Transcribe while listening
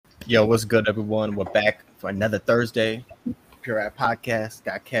Yo, what's good, everyone? We're back for another Thursday. Pure Rap Podcast.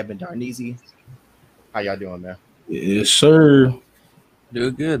 Got Kevin Darneezy. How y'all doing, man? Yes, sir.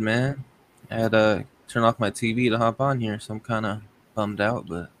 Doing good, man. I had to turn off my TV to hop on here, so I'm kind of bummed out,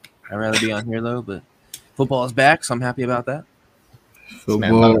 but I'd rather be on here, though. But football is back, so I'm happy about that.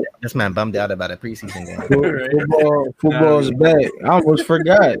 This man bummed out about a preseason game. Football is back. I almost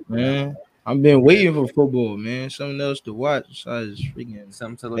forgot, man. I've been waiting for football, man. Something else to watch besides freaking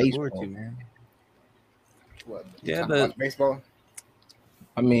Something to look baseball. forward to, man. What? Yeah, Watch baseball.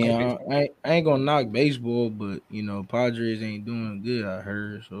 I mean, I ain't gonna knock baseball, but you know, Padres ain't doing good. I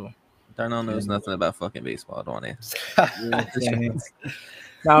heard so. Darnell knows nothing about fucking baseball. I don't want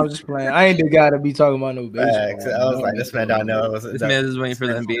Yeah, nah, I'm just playing. I ain't the guy to be talking about no baseball. I was like, this man don't know. This man is waiting for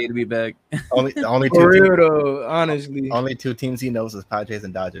the NBA to be back. Only For real two though, honestly. only two teams he knows is Padres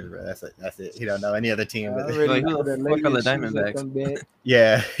and Dodgers, bro. That's it. He don't know any other team. I Like, already who know the the fuck are the Lakers Diamondbacks? come back.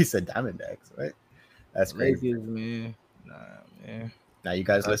 Yeah, he said Diamondbacks, right? That's crazy. Lakers, man. Nah, man. Now you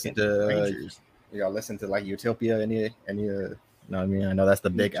guys listen to Rangers. y'all listen to like Utopia? Any you know what I mean? I know that's the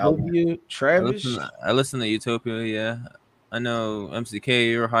big album. Utopia, Travis. I listen to Utopia, yeah. I know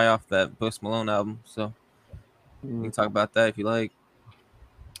MCK, you're high off that Post Malone album, so we can talk about that if you like.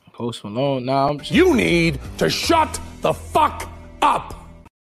 Post Malone. Nah, You need to shut the fuck up.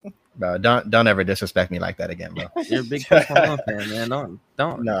 Bro, don't ever disrespect me like that again, bro. You're a big Post Malone fan, man.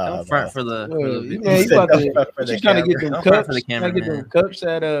 Don't front for the. Man, you about to trying to get them Don't front cups? for the camera, Trying to get them man. cups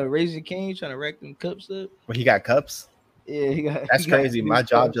at Raising King? Trying to rack them cups up? Well, he got cups. Yeah, he got. That's he got crazy. two My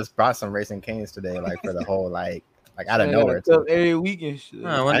job cups. just brought some Racing Canes today, like for the whole like out of I got a nowhere. cup every week and shit.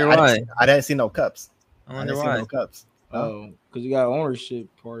 I wonder why. I didn't see no cups. I wonder didn't see why. no cups. Oh, because you got ownership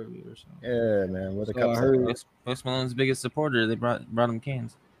part of it or something. Yeah, man. What the So cups? I heard. Post Malone's biggest supporter. They brought him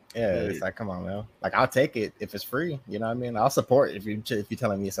cans. Yeah, it's like, come on, man. Like, I'll take it if it's free. You know what I mean? I'll support if you're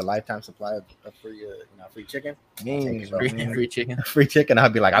telling me it's a lifetime supply of free, free chicken. Games, I'll take it, man. Free chicken. free chicken. I'll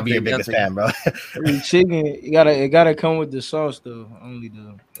be like, I'll be your biggest fan, bro. Free chicken. It gotta come with the sauce though. Only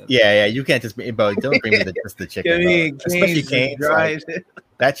the. Yeah. You can't just be, bro. Don't bring me just the chicken, I mean, bro. Especially Cane's. dry. Like,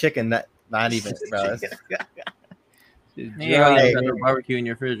 that chicken, not even, bro. Yeah, you got a barbecue in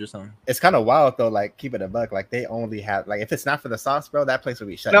your fridge or something. It's kind of wild though. Like, keep it a buck. Like, they only have like if it's not for the sauce, bro, that place would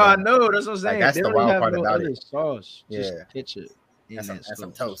be shut No, I down. know. That's what I'm saying. Like, that's they the don't wild have part no about other it. sauce. Yeah. Just ketchup. And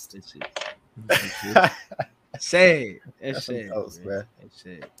some toast. That's it. Sad. That's sad. Toast, man. bro. That's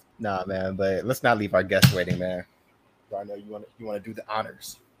sad. Nah, man. But let's not leave our guests waiting, man. So I know you want to do the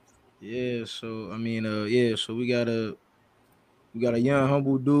honors. Yeah. So I mean, So we got a young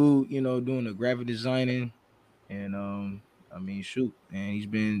humble dude, doing the graphic designing, and I mean, shoot, man, he's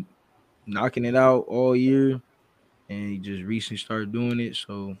been knocking it out all year, and he just recently started doing it.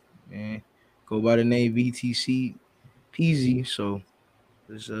 So, man, go by the name BTC.Peezy. So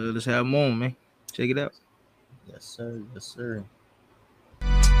let's have him on, man. Check it out. Yes, sir. Yes, sir.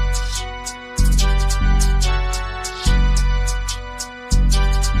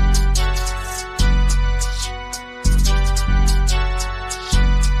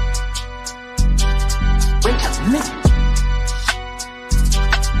 Wait a minute.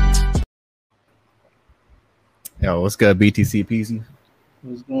 Yo, what's good, BTC.Peezy?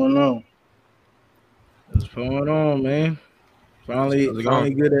 What's going on? What's going on, man? Finally How's it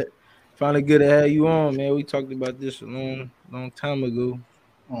going? good to have you on, man. We talked about this a long time ago.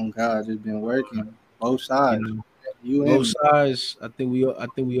 Oh God, it's been working both sides. You Both and sides. I think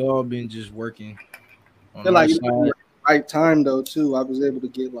we all been just working. I On feel like our it's been side. the right time though too. I was able to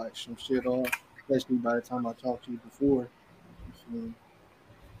get like some shit on, especially by the time I talked to you before. You feel me?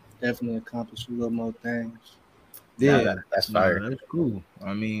 Definitely accomplished a little more things. Yeah, Nah, that's fire. That's cool.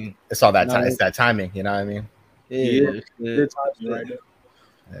 I mean, It's all that time. Nah, It's that timing. You know what I mean? yeah, Good times right there.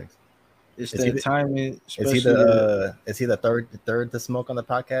 Thanks. it's Is he that the- timing. Is he especially the third to smoke on the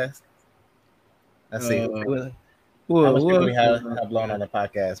podcast? Let's see. How much people we have blown on the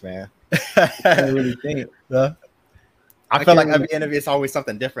podcast, man? I can't really think. Huh? I I feel like can't every interview it's always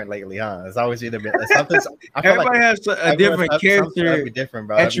something different lately, huh? It's always either been something. I feel Everybody like has a different character different,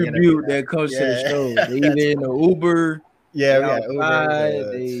 bro. Every interview, attribute that comes to the Yeah. show. They either in the Uber, yeah, they yeah, outside,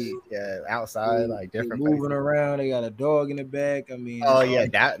 Uber, outside, like they different moving places. around. They got a dog in the back. I mean, Oh it's yeah,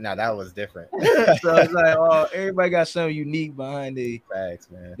 that was different. so it's like, everybody got something unique behind their Facts,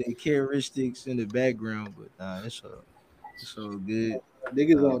 man. characteristics in the background, but nah, it's all good.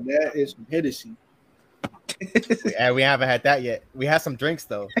 Niggas on that is some Hennessy. Yeah, we haven't had that yet. We had some drinks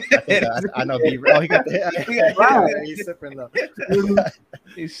though. I know. He got the. He's sipping though.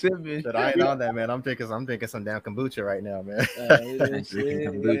 He's sipping. But I ain't on that, man. I'm drinking some damn kombucha right now, man.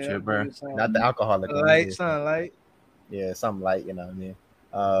 Drinking kombucha, bro. Not the alcoholic. one, Light, yeah. sunlight. Yeah, something light. You know what I mean?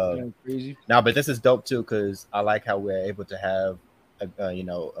 Crazy. Now, but this is dope too because I like how we're able to have,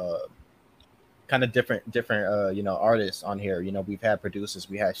 kind of different artists on here. We've had producers,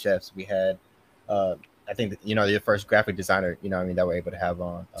 we had chefs, we had I think that, your first graphic designer, that we're able to have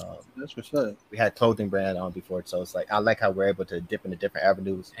on. That's what's up. We had clothing brand on before, so it's like I like how we're able to dip into different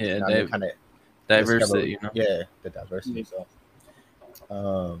avenues. Yeah, kind of diversity. Yeah, the diversity.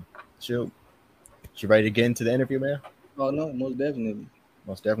 So, shoot, you ready to get into the interview, man? Oh no, most definitely.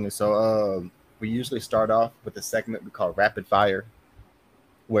 Most definitely. So, we usually start off with a segment we call rapid fire,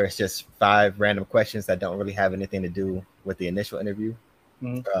 where it's just 5 random questions that don't really have anything to do with the initial interview.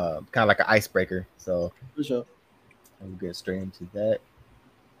 Mhm. Kind of like an icebreaker. So For sure. we'll get straight into that.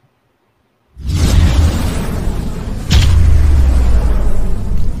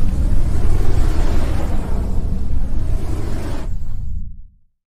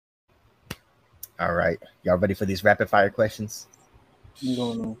 All right, y'all ready for these rapid fire questions? I'm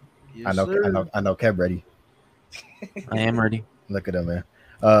going on. Yes, I know Kev ready. I am ready. Look at him, man.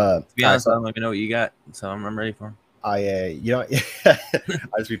 To be honest, right, I don't even know what you got, so I'm ready for him. Oh yeah,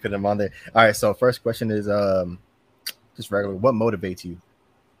 I just be putting them on there. All right, so first question is just regular. What motivates you?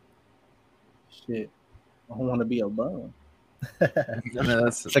 Shit. I don't want to be a bum.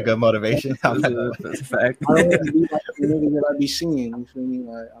 That's a good motivation. That's a fact. I don't want to be like the nigga that I be seeing. You feel me?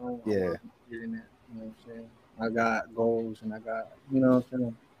 Like I don't. Yeah. I want to be getting that. You know what I'm saying? I got goals and I got. You know what I'm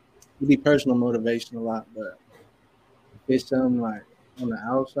saying? It be personal motivation a lot, but if it's something like on the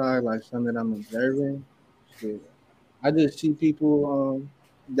outside, like something that I'm observing. Shit. I just see people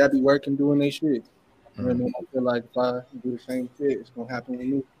that be working doing their shit. And then I feel like if I do the same shit, it's gonna happen with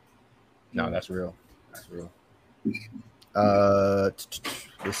me. No, that's real. That's real. Let's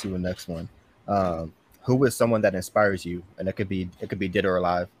see the next one. Who is someone that inspires you? And it could be dead or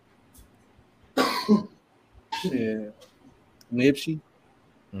alive. Yeah. Nipsey.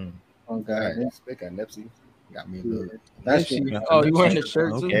 Oh God. Right. Speaking of Nipsey, got me a little. That's Nipsey. Oh, you wearing the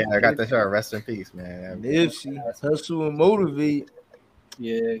shirt too? Yeah, I got the shirt. Rest in peace, man. Nipsey, hustle and motivate.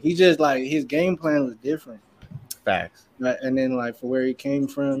 Yeah, he just like his game plan was different. Facts. Right, and then like for where he came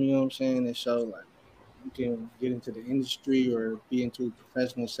from, you know what I'm saying? It showed like you can get into the industry or be into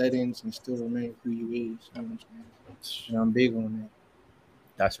professional settings and still remain who you is. You know what I'm saying? And I'm big on that.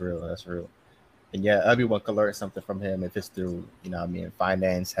 That's real. That's real. And yeah, everyone can learn something from him if it's through,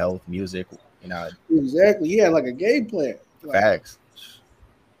 finance, health, music, Exactly. He had like a game plan. Like, facts.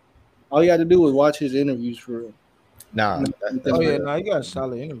 all you had to do was watch his interviews for real. Nah. You got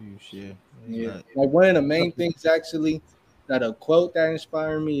solid interviews. Yeah. Like one of the main things actually that a quote that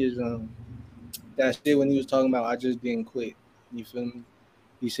inspired me is that shit when he was talking about I just didn't quit. You feel me?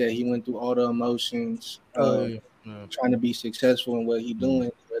 He said he went through all the emotions trying to be successful in what he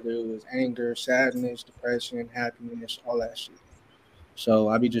doing, whether it was anger, sadness, depression, happiness, all that shit. So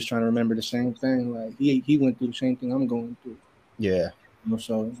I be just trying to remember the same thing. Like he went through the same thing I'm going through. Yeah.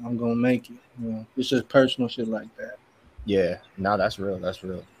 So I'm gonna make it. It's just personal shit like that. Yeah. No, that's real. That's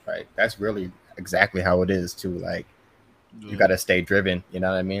real. Right. That's really exactly how it is too. Like you gotta stay driven. You know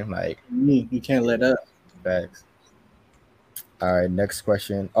what I mean? Like you can't let up. Facts. All right, next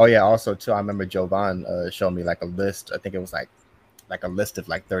question. Oh yeah, also too, I remember Jovan showed me like a list. I think it was like a list of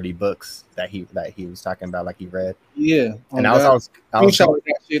like 30 books that he was talking about, like he read. Yeah, and I was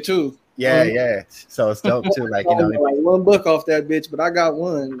that shit too. Yeah. So it's dope too. Like like one book off that bitch, but I got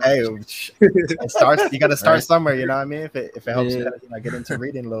one. Hey, it starts. You got to start somewhere. You know what I mean? If it helps you get into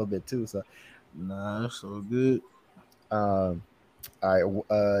reading a little bit too. So, nah, that's so good. All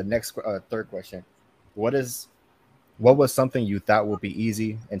right. Next, third question. What was something you thought would be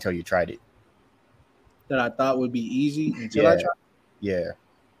easy until you tried it? That I thought would be easy until I tried it? Yeah.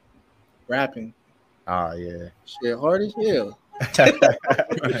 Rapping. Ah, yeah. Shit, hard as hell. It's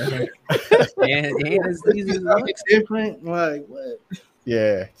easy. It's different. Like what?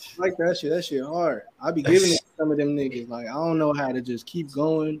 Yeah. Like that shit. That shit hard. I be giving it to some of them niggas. Like I don't know how to just keep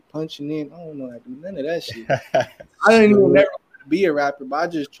going, punching in. I don't know how to do none of that shit. I didn't even never be a rapper, but I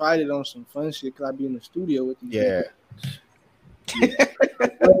just tried it on some fun shit because I be in the studio with these. Yeah. I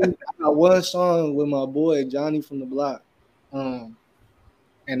got one song with my boy Johnny from the block, and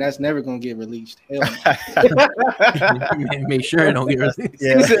that's never gonna get released. Hell no. Make sure it don't get released.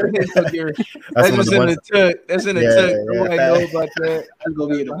 Yeah. That's just in the tuck. That's in the tuck. Nobody know about that. That's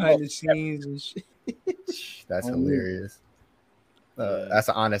gonna be behind the scenes and shit. That's hilarious. That's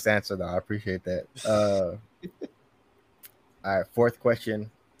an honest answer, though. I appreciate that. All right, fourth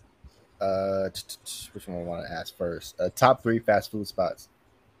question. Which one I want to ask first? Top 3 fast food spots.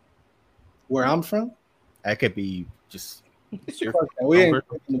 Where I'm from? That could be just It's your Fuck that. We ain't Humberto.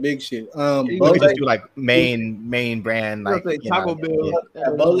 talking the big shit. You We gonna can just say- do like main brand, you gonna like say you know. Taco Bell. Yeah.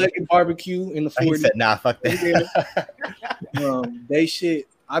 Bow-legged barbecue in the He 40. said, "Nah, fuck that." They shit.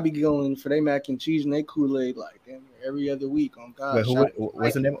 I be going for they mac and cheese and they Kool-Aid like damn near every other week. On God, Wait,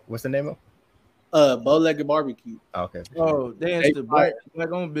 what's the name? What's the name of? Bow-legged barbecue. Oh, okay. Oh, dance They the fire.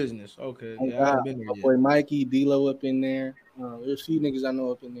 black owned business. Okay, On yeah, I God, haven't been my there yet. boy Mikey, D-Lo up in there. There's a few niggas I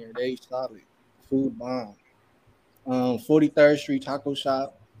know up in there. They solid. Food bomb. 43rd Street Taco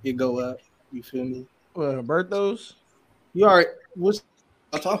Shop. It go up. You feel me? What, Humberto's? You alright? What's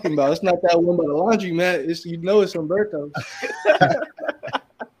I'm talking about? It's not that one by the laundry, man. It's it's Humberto's.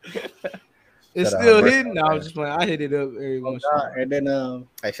 It's Shout out still Humberto, hidden. No, I man. was just playing. I hit it up every once in a God, while. and then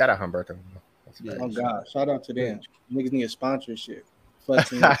Hey, shout out Humberto. Yeah. oh God, shout out to them. Niggas need a sponsorship.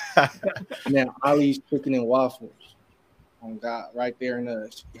 Flexing up. Now Ollie's Chicken and Waffles. Oh God, right there in the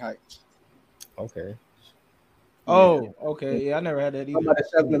City Heights. Okay. Oh, okay. Yeah, I never had that How about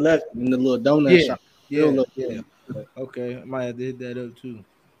either. the 7-Eleven in the little donut Yeah, shop? yeah, Real little yeah. but Okay, I might have to hit that up too.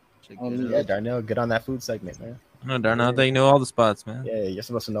 Check that Yeah, out. Darnell, get on that food segment, man. No, darn, I think you know all the spots, man. Yeah, you're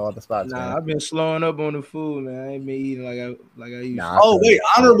supposed to know all the spots, Nah, man. I've been slowing up on the food, man. I ain't been eating like I used Nah, to. Oh wait,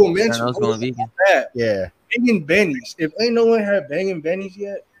 honorable mention. Darnell's going vegan. Bad. Yeah. Bangin' Benny's. If ain't no one had Bangin' Benny's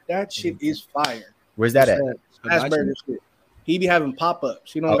yet, that shit is fire. Where's that at? Smash burger shit. He be having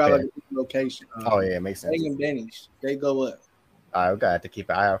pop-ups. He don't got Okay. like a location. Oh yeah, it makes sense. Bangin' Benny's. They go up. All right, we gotta have to keep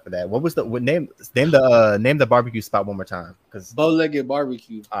an eye out for that. What was the name the barbecue spot one more time? Because Bow-legged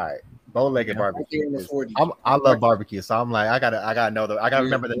barbecue. all right, bow-legged Right there barbecue. in the is- 40. I love barbecue, so I'm like, I gotta know I gotta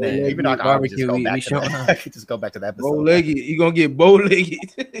remember the name. Even though I can always just go Barbecue, back we to showing that. I could just go back to the episode. Bow-legged. You gonna get bow-legged.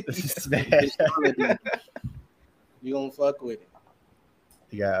 You gonna fuck with it.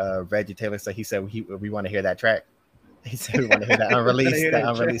 You got Reggie Taylor, so he said we want to hear that track. He said we want to hear that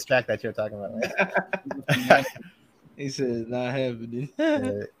unreleased track that you're talking about. Right? He said not happening.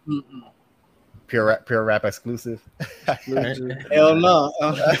 Pure rap exclusive. Hell no.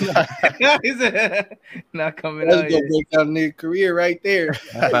 He said not coming Let's out go yet. break down nigga career right there.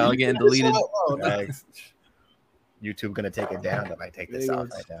 File getting deleted. Oh, no. Thanks. YouTube gonna take it down. They might take this off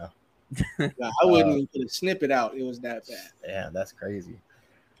right now. Nah, I wouldn't even put a snippet out. It was that bad. Yeah, that's crazy.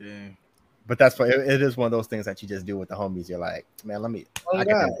 Damn. But that's what it is. One of those things that you just do with the homies. You're like, man, let me. Oh, I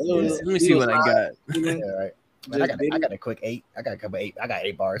God. got Let me see what I got. yeah, right. Man, I got a quick 8. I got a couple 8. I got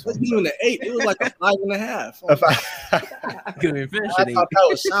 8 bars. It wasn't even an 8. It was like a 5.5. Oh, Couldn't even finish I it. thought that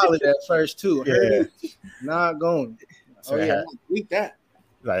was solid at first too. Yeah. Heard it? Not going. So Oh I yeah, had- weak that.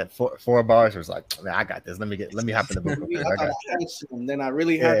 like 4 bars was like, man, I got this. Let me hop in the book. real quick. I I thought got I had some. Then I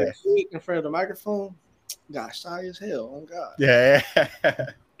really had Yeah. to speak in front of the microphone. Got shy as hell. Oh God. yeah.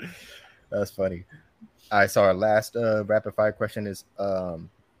 That's funny. All right, so our last rapid fire question is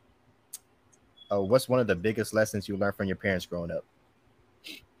what's one of the biggest lessons you learned from your parents growing up?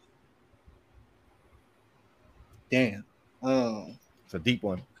 Damn. It's a deep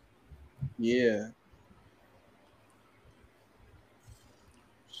one. Yeah.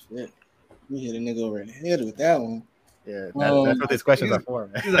 Shit. You hit a nigga over the head with that one. Yeah, that's what these questions are for,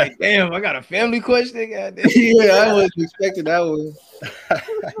 man. He's like, damn, I got a family question. Goddamn. Yeah, I wasn't expecting that one.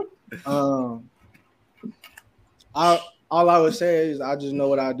 All I would say is I just know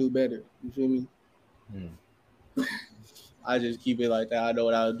what I do better. You feel me? I just keep it like that. I know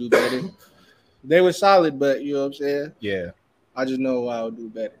what I would do better. They were solid, but you know what I'm saying? Yeah. I just know what I would do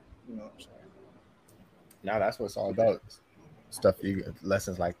better. You know what I'm saying? Now that's what it's all about. Stuff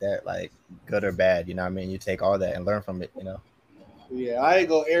lessons like that, like good or bad, you know what I mean? You take all that and learn from it, you know. Yeah, I ain't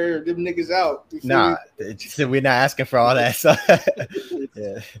gonna air them niggas out. You feel Nah, me? we're not asking for all that. So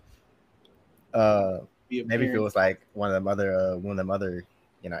yeah. Be a Maybe if it parent. was like one of them other,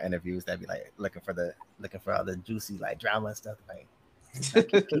 you know, interviews that'd be like looking for all the juicy like drama and stuff. Like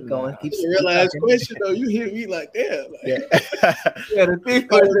keep going, keep It's a real ass talking. question though. You hit me like that. Like, Yeah. Yeah, the thing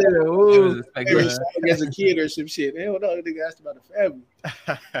right there. It was Ooh. expecting maybe that. as a kid or some shit. Hell no, the nigga asked about the family.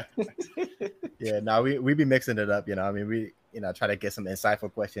 Yeah, no, we be mixing it up, you know. I mean, we try to get some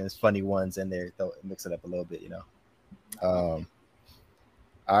insightful questions, funny ones in there, mix it up a little bit, you know. All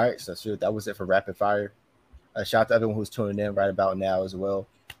right, so shoot, that was it for rapid fire. Shout out to everyone who's tuning in right about now as well.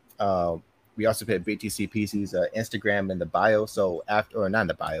 We also put BTC.Peezy's Instagram in the bio, so not in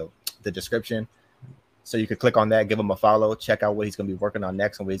the bio, the description. So you could click on that, give him a follow, check out what he's gonna be working on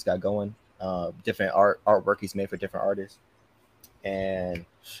next and what he's got going. Different artwork he's made for different artists. And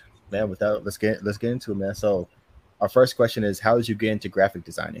man, let's get into it, man. So our first question is, how did you get into graphic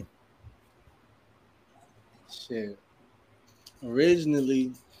designing? Shit.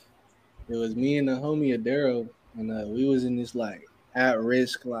 Originally, it was me and the homie Adero, and we was in this like at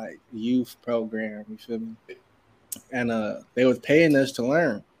risk like youth program. You feel me? and they was paying us to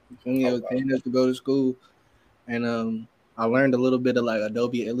learn. You feel me? They was paying us to go to school, and I learned a little bit of like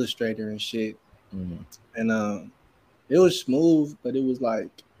Adobe Illustrator and shit, and it was smooth, but it was like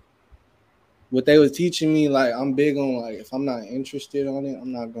what they was teaching me. Like I'm big on like if I'm not interested on it,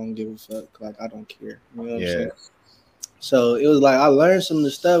 I'm not gonna give a fuck. Like I don't care. You know what I'm saying? So it was like I learned some of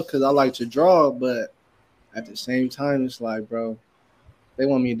the stuff because I like to draw, but at the same time, it's like, bro, they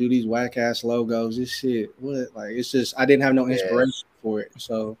want me to do these whack ass logos. This shit, what? Like, it's just I didn't have no inspiration for it,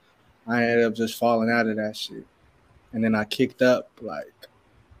 so I ended up just falling out of that shit. And then I kicked up like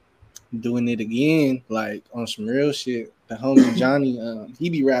doing it again, like on some real shit. The homie Johnny, he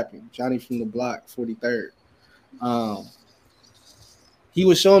be rapping. Johnny from the block, 43rd. He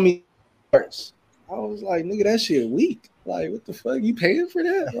was showing me parts. I was like, nigga, that shit weak. Like, what the fuck? You paying for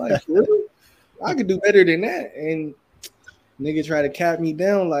that? Like, for real? I could do better than that. And nigga try to cap me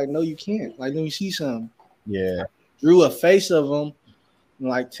down. Like, no, you can't. Like, let me see something. Yeah. Drew a face of him in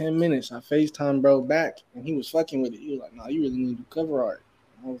like 10 minutes. I FaceTime bro back, and he was fucking with it. He was like, nah, you really need to do cover art.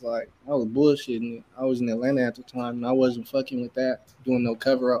 I was like, I was bullshitting. I was in Atlanta at the time, and I wasn't fucking with that, doing no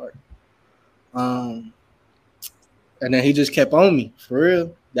cover art. And then he just kept on me, for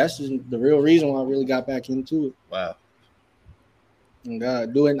real. That's just the real reason why I really got back into it. Wow. And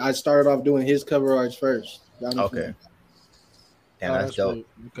God, I started off doing his cover arts first. Okay. Damn, that's dope.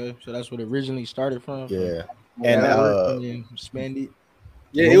 Okay, so that's what it originally started from. Yeah. And expanded.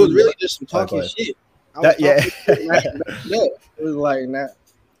 Yeah, it was really just some talking shit. It was like that.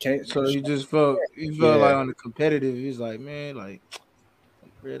 So you just felt like on the competitive. He was like, man, like,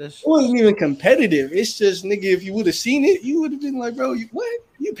 bro, it wasn't even competitive. It's just, nigga, if you would have seen it, you would have been like, bro, you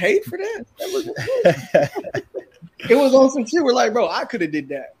paid for that? That was it was on some shit. We're like, bro, I could have did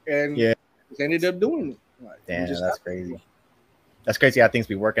that, and ended up doing it. Like, damn, that's crazy. That's crazy how things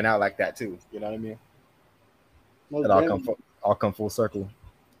be working out like that too. You know what I mean? It all come full circle.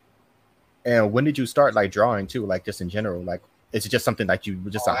 And when did you start like drawing too? Like just in general, like is it just something like you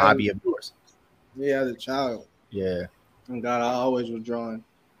just a hobby of yours? Yeah, as a child. Yeah. And God, I always was drawing,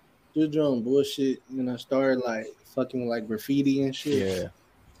 just drawing bullshit. And I started like fucking with like graffiti and shit. Yeah.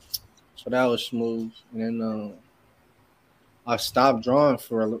 So that was smooth. And then I stopped drawing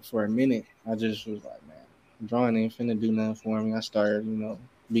for a minute. I just was like, man, drawing ain't finna do nothing for me. I started,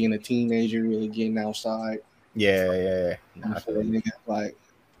 being a teenager, really getting outside. Yeah. Nah, like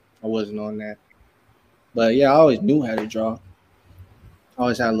I wasn't on that. But yeah, I always knew how to draw. I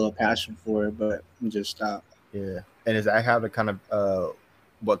always had a little passion for it, but I just stopped. Yeah. And is that how the kind of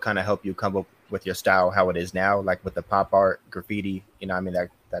what kind of helped you come up with your style, how it is now, like with the pop art, graffiti, I mean,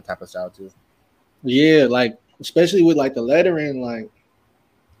 that type of style too? Yeah, like especially with like the lettering, like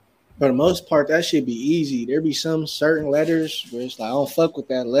for the most part, that should be easy. There be some certain letters where it's like, I don't fuck with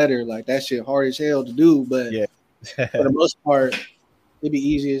that letter. Like that shit hard as hell to do, but yeah. For the most part, it'd be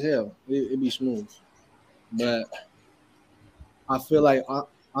easy as hell. It'd be smooth. But I feel like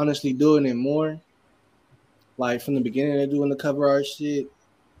honestly doing it more, like from the beginning of doing the cover art shit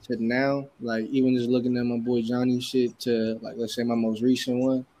to now, like even just looking at my boy Johnny shit to like let's say my most recent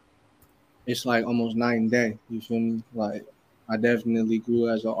one, it's like almost night and day. You feel me? Like I definitely grew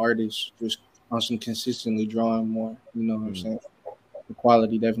as an artist, just on some consistently drawing more. You know what I'm saying? The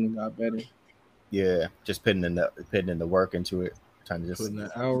quality definitely got better. Yeah, just putting in the work into it, trying to just putting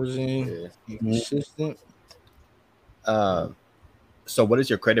the hours in, be consistent. So what is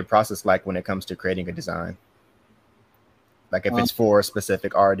your creative process like when it comes to creating a design? Like if it's for a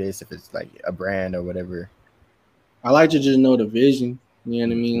specific artist, if it's like a brand or whatever. I like to just know the vision. You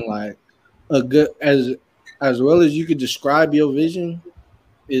know what I mean? Like a good as well as you could describe your vision,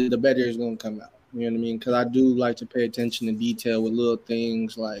 the better it's gonna come out. You know what I mean? Because I do like to pay attention to detail with little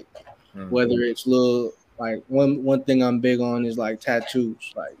things, like whether it's little like one thing I'm big on is like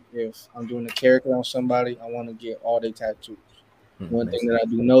tattoos. Like if I'm doing a character on somebody, I want to get all their tattoos. One thing that I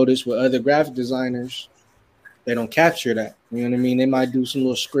do notice with other graphic designers, they don't capture that. You know what I mean? They might do some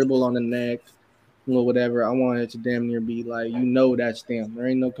little scribble on the neck, little whatever. I want it to damn near be like, that's them. There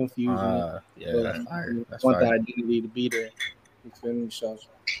ain't no confusion. That's want that identity to be there. You feel me? So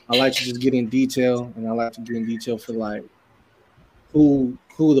I like to just get in detail, and I like to get in detail for like who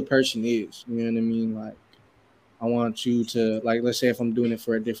the person is. You know what I mean? Like I want you to like, let's say if I'm doing it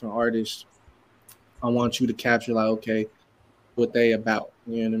for a different artist, I want you to capture like, okay, what they about.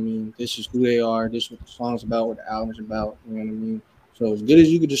 You know what I mean? This is who they are. This is what the song's about, what the album's about. You know what I mean? So as good as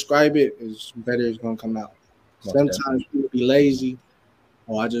you could describe it, as better it's gonna come out. Sometimes people be lazy.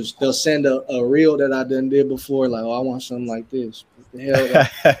 Or they'll send a reel that I done did before, like, I want something like this. What the hell?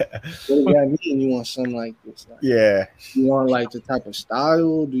 What does that mean? You want something like this? Like, you want like the type of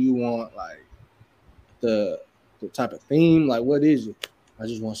style? Do you want like the the type of theme? Like, what is it? I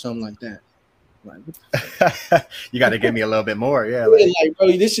just want something like that. Like, what the You got to give me a little bit more. Yeah, like,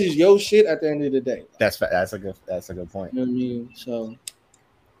 bro, this is your shit at the end of the day. Like, that's a good point. you know what I mean? So,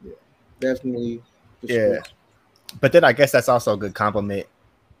 yeah, definitely. Yeah, but then I guess that's also a good compliment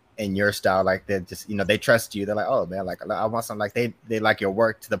in your style. Like they just, they trust you. They're like, oh man, like I want something like they like your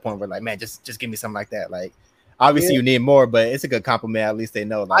work to the point where like, man, just give me something like that. Like obviously you need more, but it's a good compliment. At least they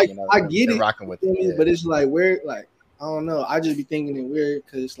know, like I get they're it, rocking with it. Yeah. But it's like where, like, I don't know. I just be thinking it weird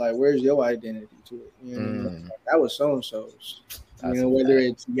because it's like, where's your identity to it? You know what I mean? Like, that was so and so's. Whether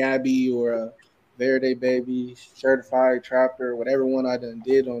it's Gabby or a Verde Baby, Certified Trapper, whatever one I done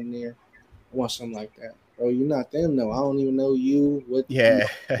did on there. I want something like that. Bro, you're not them though. I don't even know you. What? Yeah.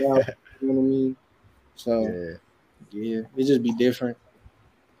 You know what I mean? So yeah, it just be different.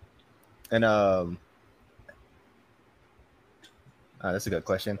 And that's a good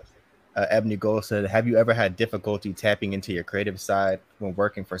question. Ebony Gold said, "Have you ever had difficulty tapping into your creative side when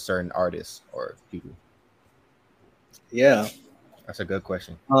working for certain artists or people?" Yeah, that's a good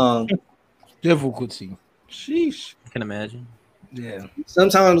question. Difficulty. Sheesh. I can imagine. Yeah.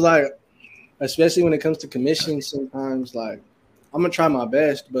 Sometimes, like, especially when it comes to commissions, sometimes like I'm gonna try my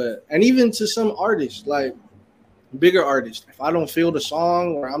best, and even to some artists, like bigger artists, if I don't feel the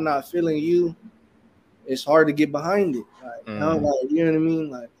song or I'm not feeling you, it's hard to get behind it. Like, you know what I mean?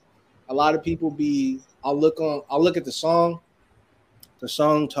 Like a lot of people I'll look at the song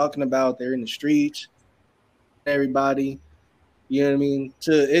talking about they're in the streets, everybody. You know what I mean?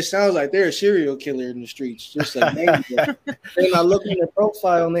 It sounds like they're a serial killer in the streets, just like maybe. Then I look in their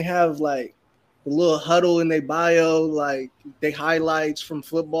profile and they have like the little huddle in their bio, like they highlights from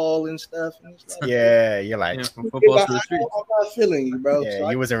football and stuff. And it's like, you're like, from football to the streets. I'm not feeling you, bro. Yeah, so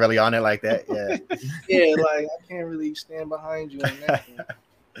you wasn't really on it like that. Yeah. Yeah, like I can't really stand behind you on that one.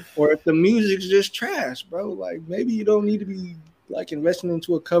 Or if the music's just trash, bro, like maybe you don't need to be like investing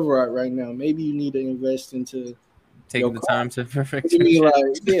into a cover art right now. Maybe you need to invest into taking the time to perfect. Maybe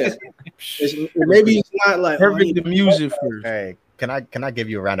it's not like perfect the music first. Hey, can I give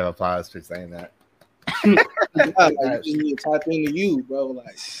you a round of applause for saying that? You just need to tap into you, bro.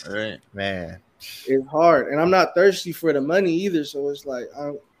 Like, all right, man, it's hard, and I'm not thirsty for the money either. So it's like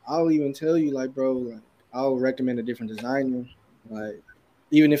I'll even tell you, like, bro, like, I'll recommend a different designer. Like,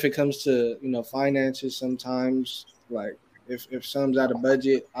 even if it comes to finances, sometimes like if something's out of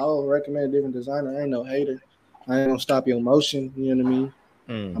budget, I'll recommend a different designer. I ain't no hater. I ain't gonna stop your motion. You know what I mean?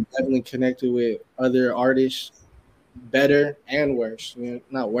 I'm definitely connected with other artists, better and worse.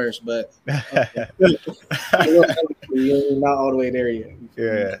 Not worse, but not all the way there yet.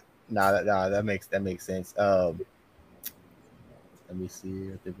 Yeah, that makes sense. Let me see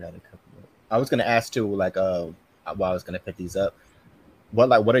if they've got a couple. I was gonna ask too, like, while I was gonna pick these up,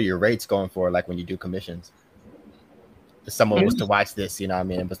 what are your rates going for, like when you do commissions? If someone was to watch this, you know what I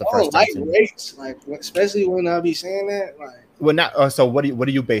mean? It was the first time. Rates, like especially when I be saying that, like. Well, not. So what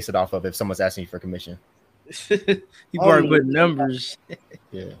do you base it off of if someone's asking you for commission? You already put numbers.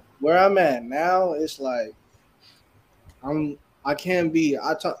 Yeah. Where I'm at now, it's like I can't be.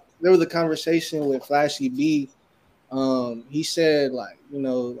 There was a conversation with Flashy B. He said like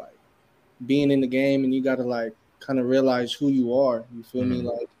like being in the game and you got to like kind of realize who you are. You feel me,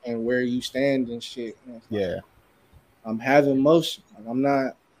 like, and where you stand and shit. Yeah. I'm having motion. Like, I'm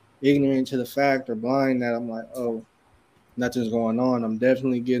not ignorant to the fact or blind that I'm like, oh, nothing's going on. I'm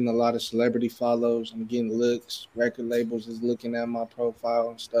definitely getting a lot of celebrity follows. I'm getting looks. Record labels is looking at my profile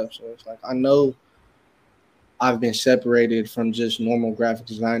and stuff. So it's like I know I've been separated from just normal graphic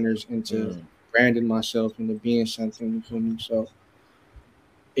designers into branding myself into being something. You feel me? So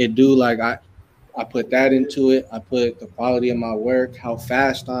it do like I put that into it. I put the quality of my work, how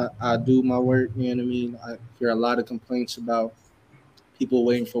fast I do my work. You know what I mean? I hear a lot of complaints about people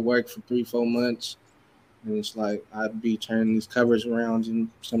waiting for work for 3-4 months. And it's like I'd be turning these covers around in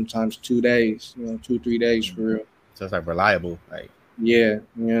sometimes 2 days, 2-3 days for real. So it's like reliable, like. Yeah,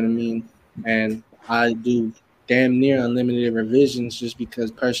 you know what I mean? And I do damn near unlimited revisions just because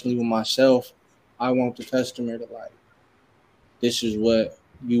personally with myself, I want the customer to like, this is what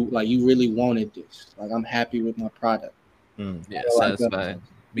you really wanted this. Like, I'm happy with my product. Yeah, satisfied.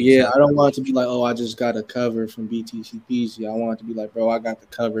 I don't want it to be like, oh, I just got a cover from BTC.Peezy. I want it to be like, bro, I got the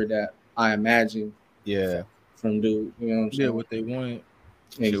cover that I imagined. Yeah. From dude, you know what I'm saying? Yeah, what they want.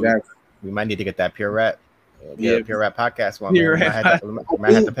 Exactly. We might need to get that Pure Rap. Pure Rap podcast one. Pure we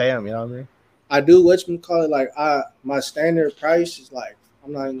might have to pay him, you know what I mean? I do whatchamacallit, like my standard price is like,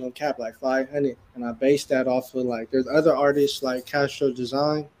 I'm not even gonna cap, like 500, and I base that off of like there's other artists like Castro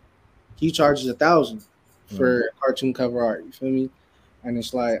Design. He charges 1,000 for cartoon cover art. You feel me? And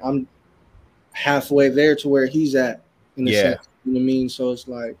it's like halfway there to where he's at in a Yeah. sense. You know what I mean? So it's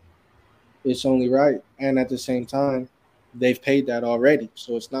like it's only right. And at the same time, they've paid that already.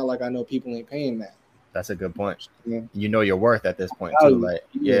 So it's not like I know people ain't paying that. That's a good point. Yeah. You know your worth at this point Value, too. Like,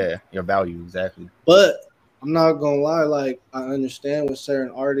 yeah. yeah, your value, exactly. But I'm not gonna lie, like I understand with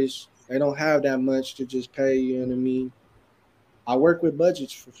certain artists, they don't have that much to just pay, you know what I mean? I work with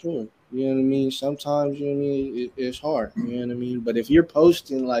budgets for sure. You know what I mean? Sometimes, you know what I mean, it's hard. You know what I mean? But if you're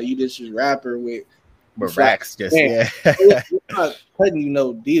posting like you just a rapper with racks, just man, yeah. we're not cutting you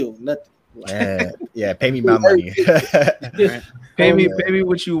no deal, nothing. Man, yeah, pay me my money. Pay me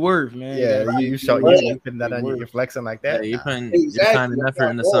what you worth, man. Yeah, you show you putting that on you're flexing like that. Yeah, you're Exactly. time and effort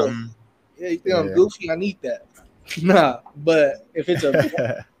into something. Yeah, you think I'm goofy? I need that. Nah, but if it's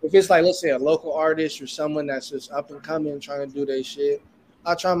like, let's say a local artist or someone that's just up and coming trying to do their shit,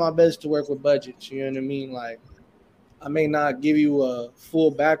 I try my best to work with budgets. You know what I mean? Like, I may not give you a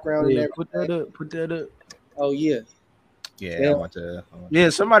full background. Yeah, and put that up. Oh yeah. Yeah, I want to. Yeah,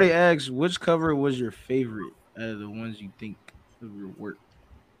 somebody asked which cover was your favorite out of the ones you think of your work.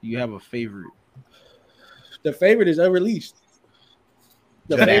 Do you have a favorite? The favorite is unreleased.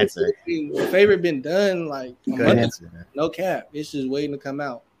 The Good favorite been done like a Good month. answer. No cap. It's just waiting to come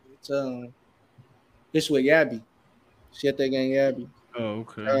out. It's with Yabby. Shit that gang Yabby. Oh,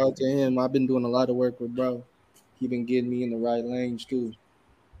 okay. Shout out to him. I've been doing a lot of work with bro. He been getting me in the right lanes too.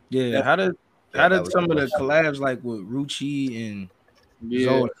 Yeah, how did some of the collabs like with Rucci and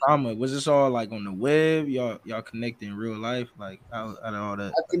Zoe Kama, was this all like on the web? Y'all connected in real life? Like how did all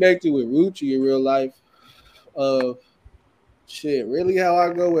that? I connected with Rucci in real life. Shit, really how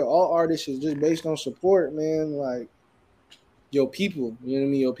I go with all artists is just based on support, man. Like your people, you know what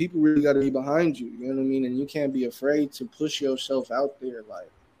I mean? Your people really gotta be behind you, you know what I mean? And you can't be afraid to push yourself out there. Like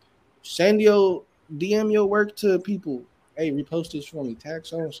send your DM your work to people. Hey, repost this for me. Tag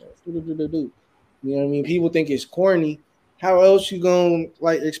so and so. You know what I mean? People think it's corny. How else you gonna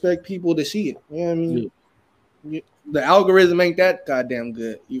like expect people to see it? You know what I mean? Yeah. The algorithm ain't that goddamn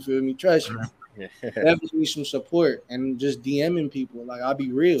good. You feel me? Trust me. Definitely some support and just DMing people. Like I'll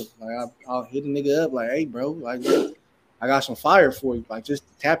be real. Like I'll hit a nigga up. Like, hey, bro. Like I got some fire for you. Like just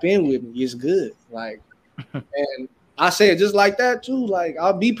tap in with me. It's good. Like, and I say it just like that too. Like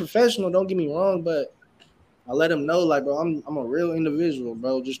I'll be professional. Don't get me wrong, but I let them know, like, bro, I'm a real individual,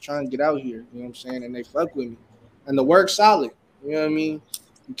 bro. Just trying to get out here. You know what I'm saying? And they fuck with me. And the work's solid. You know what I mean?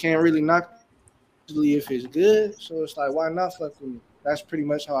 You can't really knock it if it's good. So it's like, why not fuck with me? That's pretty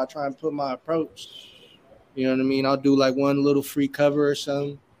much how I try and put my approach. You know what I mean? I'll do like one little free cover or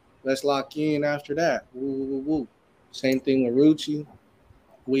something. Let's lock in after that. Woo, woo, woo. Same thing with Rucci.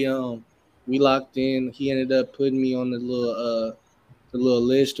 We locked in. He ended up putting me on the little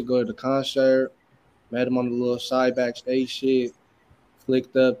list to go to the concert. Met him on the little side backstage shit.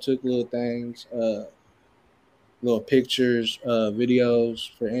 Flicked up, took little things, little pictures, videos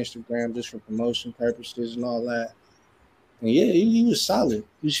for Instagram just for promotion purposes and all that. And yeah, he was solid.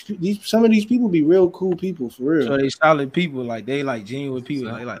 Some of these people be real cool people for real. So they solid people, like they like genuine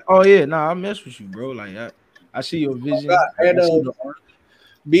people. They like, oh yeah, nah, I mess with you, bro. Like I see your vision. And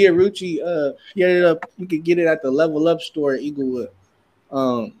Bia Rucci, he ended up we could get it at the Level Up store at Eaglewood.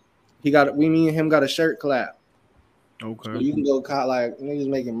 Me and him got a shirt collab. Okay. So you can go like niggas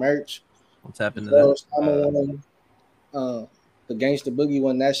making merch. What's happened to that? The Gangsta Boogie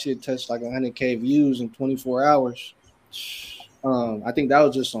one, that shit touched like 100K views in 24 hours. I think that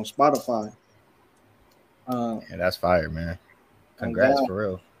was just on Spotify. Yeah, that's fire, man. Congrats for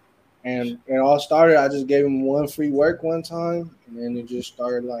real. And it all started. I just gave him one free work one time, and then it just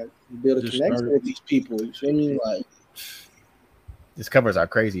started like build a connection with these people. You feel me? Like these covers are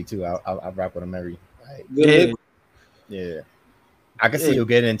crazy too. I rock with them every. Like, yeah. I can see you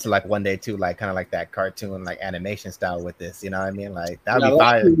get into like one day too, like kind of like that cartoon, like animation style with this. You know what I mean? Like that would be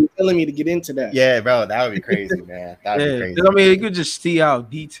fire. You're telling me to get into that. Yeah, bro, that would be crazy, man. That would be crazy. I mean, you could just see how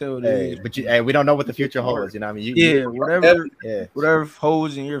detailed it is. But we don't know what the future holds. You know what I mean? Whatever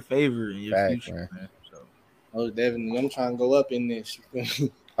holds in your favor in your future, man. So, definitely, I'm trying to go up in this.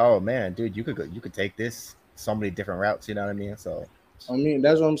 Oh man, dude, you could take this so many different routes. You know what I mean? So, I mean,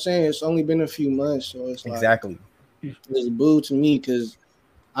 that's what I'm saying. It's only been a few months, so it's like exactly. It's boo to me because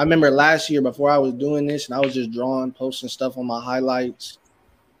I remember last year before I was doing this and I was just drawing, posting stuff on my highlights.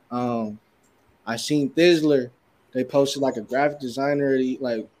 I seen Thizzler. They posted like a graphic designer,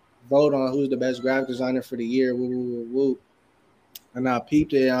 like vote on who's the best graphic designer for the year. Woo, woo, woo, woo. And I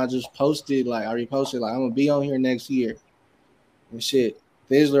peeped it and I just posted, like I reposted, like I'm gonna be on here next year. And shit,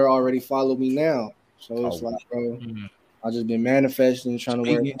 Thizzler already followed me now. So it's like, bro, I just been manifesting, trying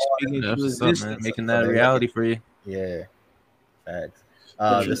to work. Making that a reality for you. Yeah, facts.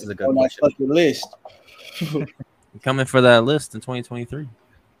 This is a good on that question. fucking list Coming for that list in 2023.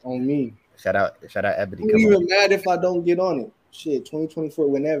 on me. Shout out Ebony. I'm Come on. even mad if I don't get on it. Shit, 2024,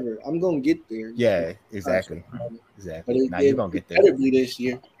 whenever I'm gonna get there. Yeah, exactly. But Exactly. Now you're gonna get there. better be this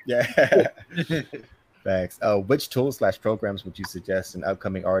year. Yeah. Thanks. Which tools / programs would you suggest an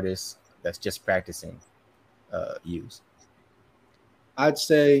upcoming artist that's just practicing use? I'd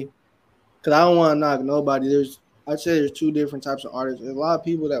say, because I don't want to knock nobody. I'd say there's two different types of artists. There's a lot of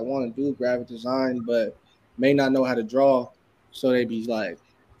people that want to do graphic design, but may not know how to draw, so they be like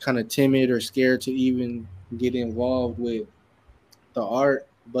kind of timid or scared to even get involved with the art.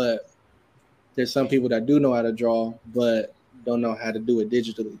 But there's some people that do know how to draw, but don't know how to do it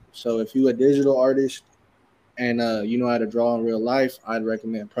digitally. So if you're a digital artist and you know how to draw in real life, I'd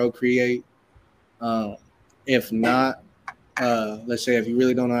recommend Procreate. If not, let's say if you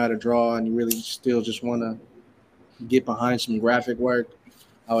really don't know how to draw and you really still just want to get behind some graphic work,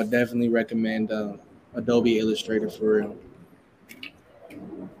 I would definitely recommend Adobe Illustrator for real.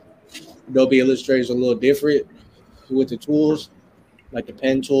 Adobe Illustrator is a little different with the tools, like the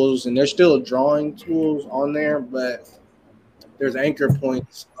pen tools, and there's still drawing tools on there, but there's anchor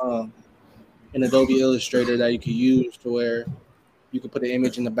points in Adobe Illustrator that you can use to where you can put an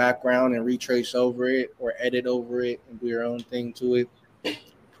image in the background and retrace over it or edit over it and do your own thing to it.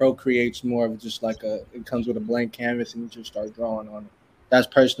 Procreate's more of just like it comes with a blank canvas and you just start drawing on it. That's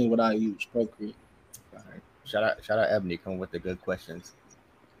personally what I use, Procreate. All right. Shout out Ebony, coming with the good questions.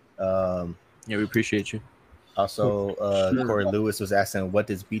 Yeah, we appreciate you. Also, Corey Lewis was asking, what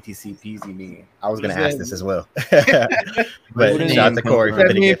does BTC.Peezy mean? I was going to What's ask that this as well. Where But the shout out name to come Corey from? for that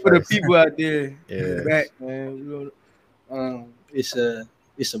putting mean it for the first. people out there? Yeah. Back, man. It's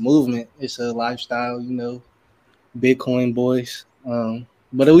a movement. It's a lifestyle, Bitcoin boys.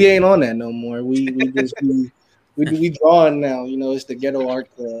 But we ain't on that no more. We just we drawing now. It's the Ghetto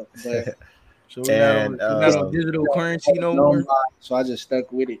Art Club. But So we're not on digital currency no more. so I just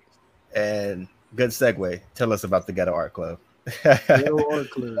stuck with it. And good segue. Tell us about the Ghetto Art Club. Ghetto Art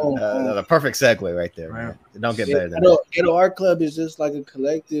Club. The perfect segue right there, man. Don't get better than that. that. Ghetto Art Club is just like a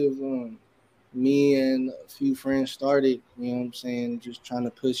collective. Me and a few friends started, you know what I'm saying, just trying to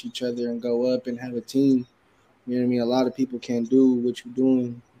push each other and go up and have a team. You know what I mean? A lot of people can't do what you're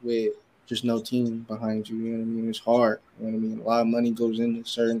doing with just no team behind you. You know what I mean? It's hard. You know what I mean? A lot of money goes into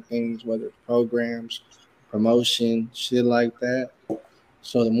certain things, whether it's programs, promotion, shit like that.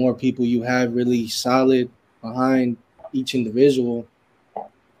 So the more people you have really solid behind each individual,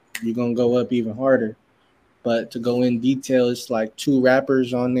 you're going to go up even harder. But to go in detail, it's like 2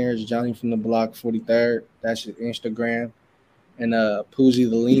 rappers on there. It's Johnny from the Block 43rd. That's his Instagram. And Peezy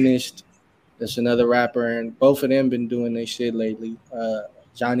the Leanest. That's another rapper. And both of them been doing their shit lately.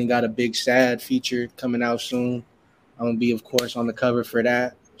 Johnny got a Big Sad feature coming out soon. I'm going to be, of course, on the cover for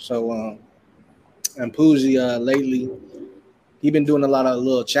that. So, and Peezy lately, he been doing a lot of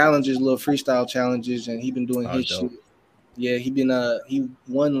little challenges, little freestyle challenges, and he been doing his shit. Yeah, he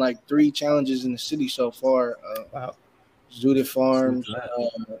won like 3 challenges in the city so far. Wow. Zooted Farms,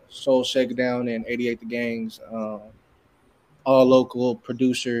 Soul Shakedown, and 88 The Gangs. All local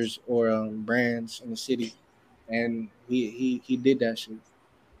producers or brands in the city, and he did that shit,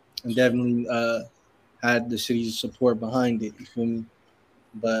 and definitely had the city's support behind it. You feel me?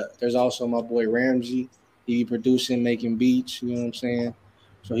 But there's also my boy Ramsey. He be producing, making beats. You know what I'm saying?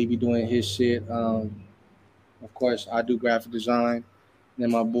 So he be doing his shit. Of course, I do graphic design.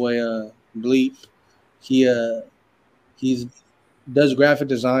 Then my boy Bleep, he's does graphic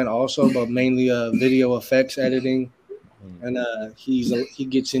design also, but mainly video effects editing. And he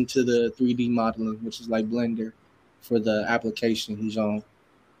gets into the 3D modeling, which is like Blender for the application he's on.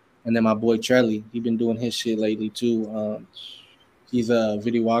 And then my boy Trelly, he been doing his shit lately too. He's a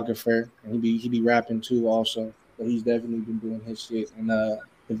videographer and he be rapping too also. But he's definitely been doing his shit. And the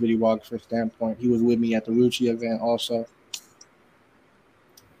videographer standpoint, he was with me at the Rucci event also.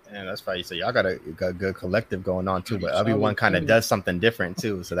 And that's probably so y'all got a good collective going on too, but everyone kind of does something different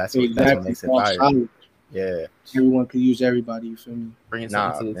too. So that's what makes it fire. Solid. Yeah, everyone could use everybody. You feel me? Bringing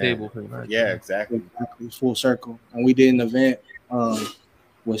something to the table, pretty much. Yeah, exactly. Full circle. And we did an event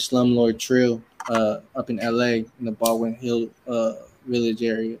with Slumlord Trill up in LA in the Baldwin Hill Village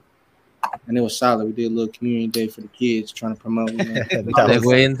area, and it was solid. We did a little community day for the kids, trying to promote.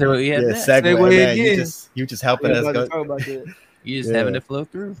 Segue into it. Segue, man. You just helping us go. Talk about that. You just having it flow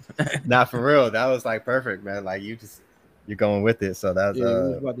through. Nah, for real. That was like perfect, man. Like you're going with it. So that's we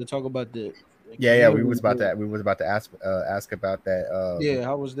was about to talk about that. Yeah, we was about to ask about that.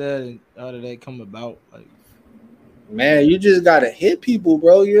 How was that and how did that come about? Like, man, you just gotta hit people,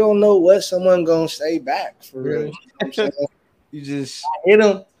 bro. You don't know what someone gonna say back for real. You know You just hit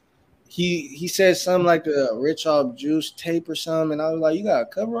him. He said something like a Rich Off Juice tape or something, and I was like, "You got a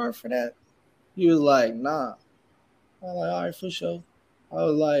cover art for that?" He was like, "Nah." I was like, "All right, for sure." I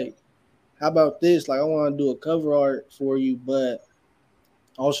was like, "How about this? Like, I want to do a cover art for you, but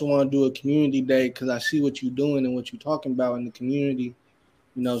I also want to do a community day because I see what you're doing and what you're talking about in the community.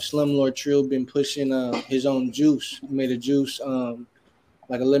 You know, Slumlord Trill been pushing his own juice. He made a juice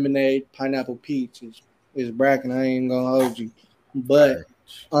like a lemonade, pineapple peach. It's bracking. I ain't gonna hold you, but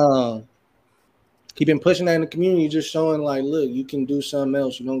um, he been pushing that in the community, just showing like, look, you can do something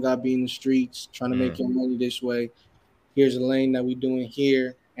else. You don't gotta be in the streets trying to make your money this way. Here's a lane that we doing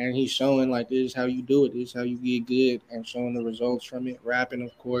here, and he's showing like this is how you do it. This is how you get good, and showing the results from it. Rapping,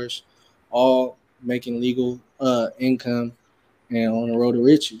 of course, all making legal income and on the road to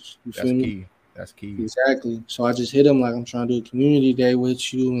riches. You That's feel me? key. That's key. Exactly. So I just hit him like I'm trying to do a community day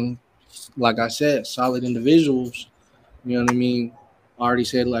with you, and like I said, solid individuals. You know what I mean? I already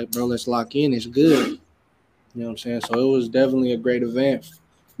said like, bro, let's lock in. It's good. You know what I'm saying? So it was definitely a great event.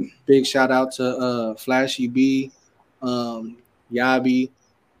 Big shout out to Flashy B, um, Yabi,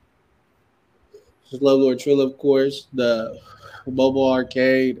 Love Lord Trill, of course, the Bobo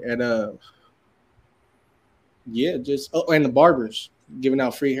Arcade, and yeah, just and the barbers giving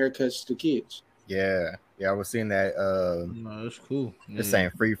out free haircuts to kids. Yeah, I was seeing that. no, that's cool. It's Yeah.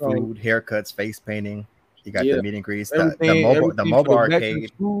 saying free food, haircuts, face painting. You got the Yeah, meet and greets, the Everything for mobile the back to arcade.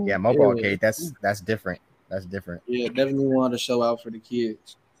 school. Yeah, mobile Yeah, arcade. That's different. That's different. yeah, definitely wanted to show out for the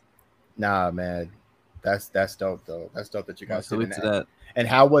kids. Nah, man, that's dope though. That's dope that you Well, guys did salute to that. And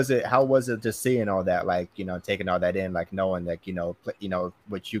how was it? How was it just seeing all that? Like taking all that in, like knowing that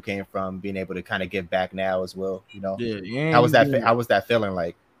what you came from, being able to kind of give back now as well. yeah. How was that? How was that feeling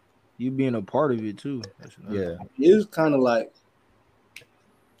like? You being a part of it too. That's Yeah. It was kind of like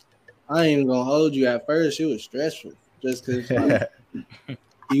I ain't even gonna hold you. At first, it was stressful just because like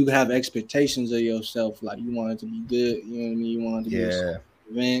you have expectations of yourself. Like you want it to be good. You know what I mean? You want it to be a Yeah.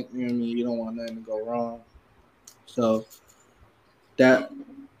 event. You know what I mean? You don't want nothing to go wrong. So that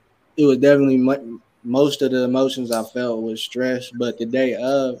it was definitely most of the emotions I felt was stress. But the day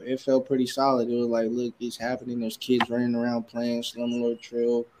of, it felt pretty solid. It was like, look, it's happening. There's kids running around playing Slumlord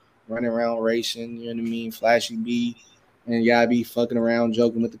Trill, running around racing. You know what I mean? Flashy B and y'all be fucking around,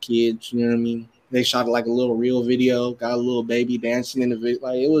 joking with the kids. You know what I mean? They shot like a little real video, got a little baby dancing in the video.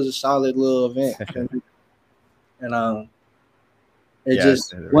 Like it was a solid little event. And it Yeah.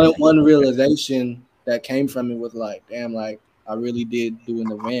 just one realization that came from it was like, damn, like I really did do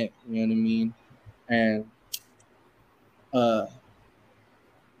an event. You know what I mean? And uh,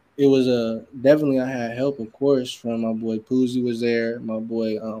 it was a definitely I had help, of course, from my boy Peezy was there, my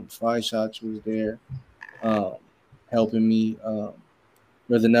boy Fry Shots was there, um, helping me.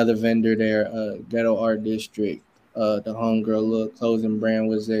 There's another vendor there, Ghetto Art District. The Homegirl Look clothing brand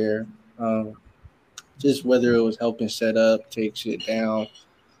was there. Just whether it was helping set up, take shit down,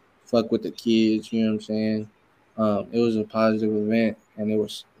 fuck with the kids, you know what I'm saying? It was a positive event, and it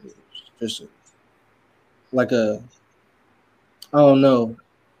was just like a, I don't know.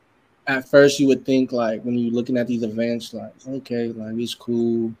 At first, you would think like when you're looking at these events, like okay, like it's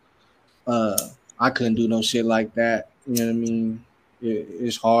cool. Uh, I couldn't do no shit like that. You know what I mean?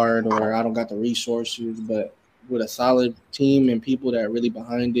 It's hard, or I don't got the resources. But with a solid team and people that are really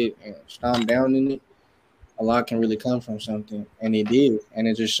behind it and stomp down in it, a lot can really come from something, and it did. And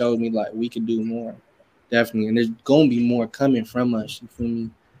it just showed me like we could do more, definitely. And there's gonna be more coming from us. You feel me?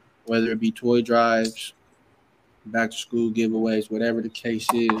 Whether it be toy drives, back to school giveaways, whatever the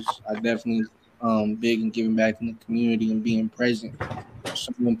case is, I definitely big in giving back in the community and being present.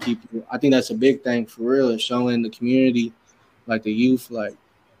 Showing people, I think that's a big thing for real. Is showing the community, like the youth, like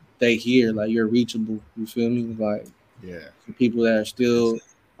they here, like you're reachable. You feel me? Like Yeah. the people that are still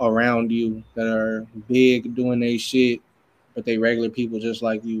around you that are big doing their shit, but they regular people just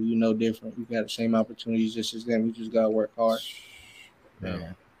like you. You know, different. You got the same opportunities just as them. You just gotta work hard. Man.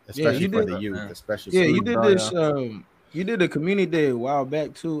 Yeah, Especially you for did. the youth, especially Yeah, for the you youth. did this. You did a community day a while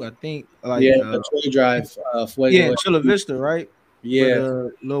back too. I think like Yeah, the toy drive, yeah, Fuego. in Chula Vista, right? With Yeah,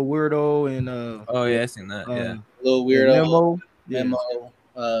 Little Weirdo and Oh yeah, I seen that. Yeah, little and weirdo. Memo. Yeah, Memo,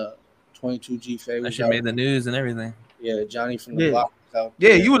 22G Faye that was shit out. made the news and everything. Yeah, Johnny from the yeah, block was out yeah.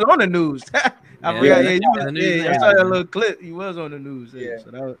 there. You was on the news. I Yeah, forgot. Yeah, Yeah, you that was. made the news and Yeah, I saw everything, that man. little clip. You was on the news. Yeah, yeah.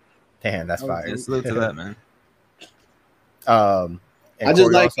 so that was. Damn, that's That was fire. Yeah, salute to that, man. And I just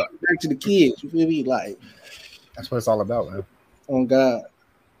Corey like also, getting back to the kids. You feel me? Like, that's what it's all about, man. on God.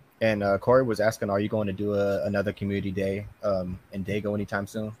 And Corey was asking, are you going to do another community day in Dago anytime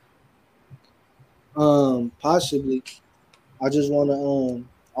soon? Possibly. I just wanna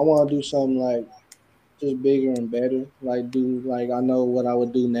I wanna do something like just bigger and better. Like I know what I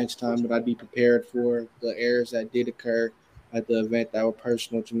would do next time, but I'd be prepared for the errors that did occur at the event that were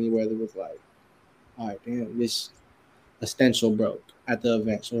personal to me. Whether it was like, all right, damn, this a stencil broke at the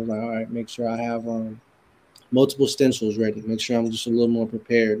event, so I was like, all right, make sure I have multiple stencils ready. Make sure I'm just a little more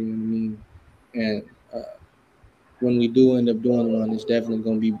prepared. You know what I mean? And when we do end up doing one, it's definitely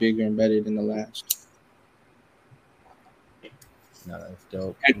going to be bigger and better than the last. No, that's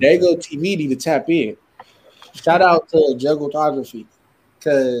dope. And Dago TV need to tap in. Shout out to Juggleography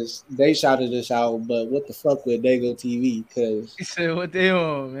because they shouted us out. But what the fuck with Dago TV? Because He said, "What they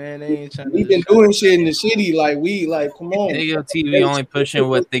on, man? They ain't trying we to." been doing shit in the city. Like, come on. Dago TV only pushing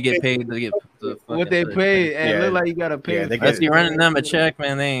what they get paid to get the fucking What they push, pay, man. and Yeah. look like you gotta pay. Yeah, they Unless get- you're running them a check,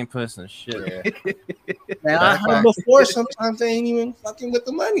 man, they ain't pushing shit. Yeah. Man, I heard before sometimes they ain't even fucking with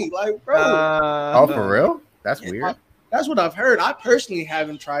the money. Like, bro, Oh, for real? That's weird. that's what I've heard. I personally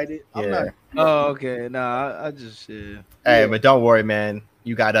haven't tried it. I'm Yeah. not. Oh, okay. Nah, I just Hey, but don't worry, man.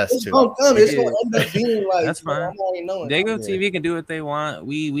 You got us It's too. gonna come. It's Yeah. gonna end up being like That's fine. I'm already knowing. Dago Yeah. TV can do what they want.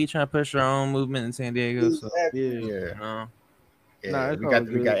 We try to push our own movement in San Diego, so Exactly. yeah. Yeah. you know. Yeah, Nah, it's we all got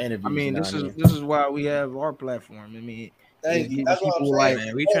good. interviews. I mean, you know this what is this is why we have our platform. I mean, Thank it's you. giving That's what I'm people saying. like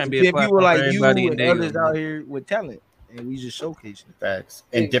Man, we trying to be a people platform for like you everybody in and Dago. others man. out here with talent, and we just showcasing it. Facts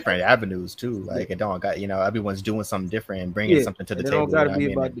in different avenues too. Like it don't got everyone's doing something different and bringing something to the and it table. don't gotta you know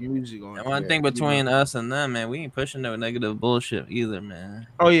be what I about mean? the music on And it. one thing between us and them, man, we ain't pushing no negative bullshit either, man.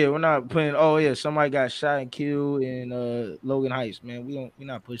 Oh yeah, we're not putting. Oh yeah, somebody got shot and killed in Logan Heights, man. We're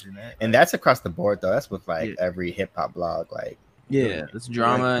not pushing that. And that's across the board though. That's with like Yeah. every hip hop blog. Like Yeah, it's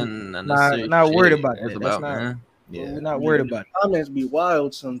drama and not worried about It's that. That's about, not. man. yeah. We're not worried about it. Comments be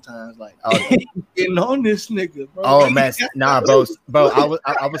wild sometimes. Like, Oh, getting on this nigga, bro. oh man, nah, bro.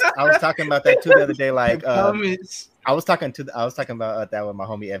 I was talking about that too the other day. Like, Comments. I was talking about that with my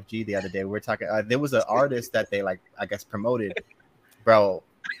homie FG the other day. We are talking. There was an artist that they like, I guess, promoted, bro.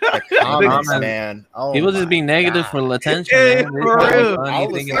 The comments, man. Oh, People just being negative God. for attention, Yeah, man. They for find it real. funny, I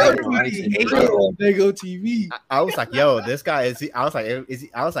was thinking like, that everyone likes it. Dago TV. I was like, yo, this guy is. I was like,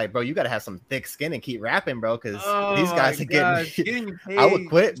 I was like, bro, you gotta have some thick skin and keep rapping, bro, because these guys are getting. I would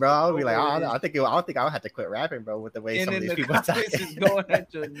quit, bro. I would be like, I don't think I would have to quit rapping, bro, with the way some of these people talk. is going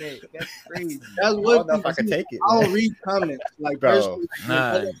at your neck. That's crazy. That's I what don't know if I could take it. I man. don't read comments. Like, Bro, personally, when nah.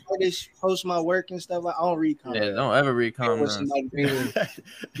 other artists post my work and stuff, I don't read comments. Yeah, don't ever read What comments. somebody thinking.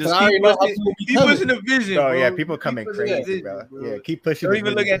 Just I already know how keep people be keep coming. pushing the vision, Bro, bro. yeah, people Keep coming pushing the crazy, vision, bro. Yeah, keep pushing. Don't the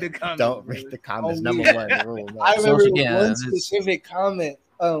even look vision. at the comments. Don't bro. read the comments. Oh, Number yeah. one rule. Man. I remember Social- yeah, one it's- specific comment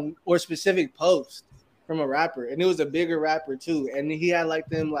or specific post from a rapper, and it was a bigger rapper too, and he had like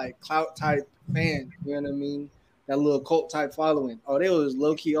them like clout type fans, you know what I mean? That little cult type following. Oh, they was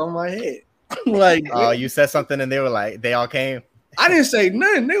low key on my head. Like, Oh, you said something and they were like, they all came. I didn't say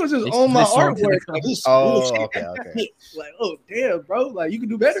nothing. They was just They on my swarmed to the artwork. Like, comments. this Oh, bullshit. okay. Like, oh damn, bro. Like, you can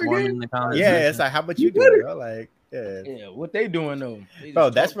do better Swarming again. in the comments. Yeah, it's like, how about you You do better- it, bro? Like, yeah. Yeah, what they doing though? They Bro,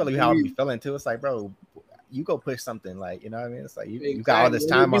 just that's talking. really how I be feeling too. It's like, bro, you go push something, like, you know what I mean? It's like you got all this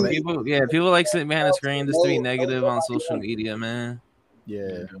Exactly. time on it. People like sitting behind the screen just to be negative on social media, man.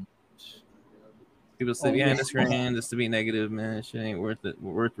 Yeah. People sit behind the screen just to be negative, man. Shit ain't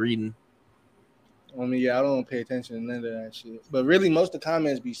worth reading. I mean, yeah, I don't pay attention to none of that shit. But really, most of the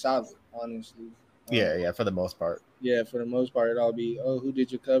comments be solid, honestly. Yeah, for the most part. Yeah, for the most part, it'll be, oh, who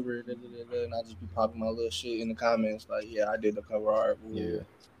did your cover? Da, da, da, da. And I'll just be popping my little shit in the comments, like, yeah, I did the cover art. Yeah.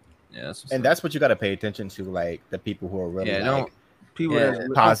 Yeah, And that's what you got to pay attention to, like the people who are really Yeah, like People Yeah, that's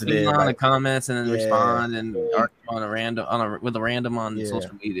positive, on the like, comments and then Yeah. respond and argue on a random with a random on Yeah.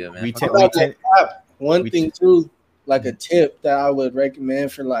 social media, man. we Fuck tend, One We- thing, too, like a tip that I would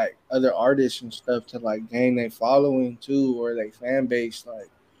recommend for, like, other artists and stuff to, like, gain their following, too, or their fan base, like,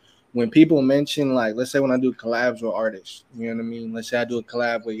 when people mention, like, let's say when I do collabs with artists, you know what I mean? Let's say I do a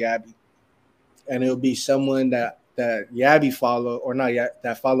collab with Yabby, and it'll be someone that Yabby follow or not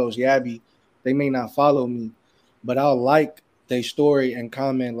that follows Yabby. They may not follow me, but I'll like their story and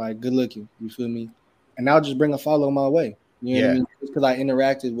comment like "good looking." You feel me? And I'll just bring a follow my way. You know what I mean? Because I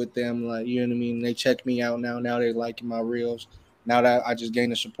interacted with them, like, you know what I mean. They check me out now. Now they're liking my reels. Now that I just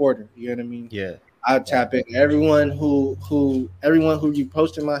gained a supporter. You know what I mean? yeah. I tap in everyone who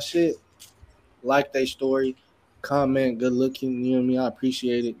reposted my shit, like their story, comment, good looking. You know what I mean? I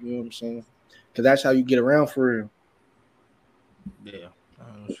appreciate it. You know what I'm saying? Because that's how you get around for real. Yeah,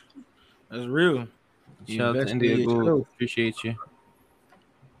 that's real. Shout out to Invest in India Gold. yourself. Appreciate you.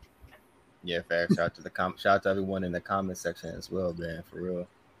 Yeah, facts. Shout out to shout out to everyone in the comment section as well, man, for real.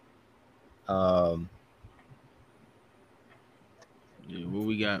 Yeah, what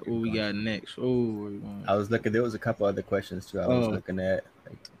we got next? Oh, I was looking. There was a couple other questions too. I was looking at.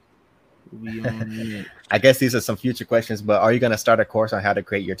 Like, We'll be on next. I guess these are some future questions, but are you gonna start a course on how to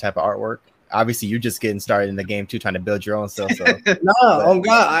create your type of artwork? Obviously, you're just getting started in the game too, trying to build your own stuff. So Nah, oh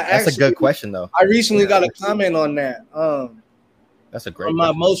God, that's a good question though. I recently got a comment on that. That's a great on my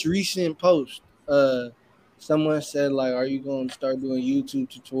question. most recent post. Someone said like, "Are you going to start doing YouTube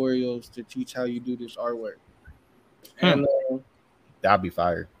tutorials to teach how you do this artwork?" And That'd be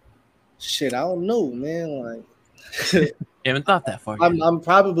fire. shit, I don't know, man. Like, You haven't thought that far yet. I'm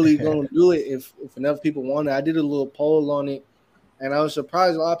probably gonna do it if enough people want it. I did a little poll on it, and I was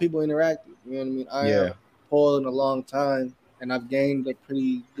surprised a lot of people interacted. You know what I mean? I haven't polled in a long time, and I've gained a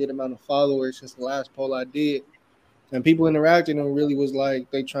pretty good amount of followers since the last poll I did. And people interacted and really was like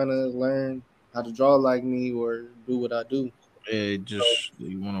they trying to learn how to draw like me or do what I do. Yeah, just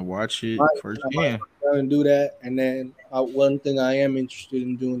you want to watch it first. Yeah, and do that. And then one thing I am interested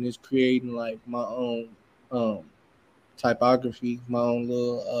in doing is creating like my own typography, my own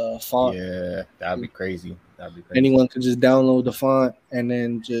little font. Yeah, that'd be crazy. Anyone could just download the font and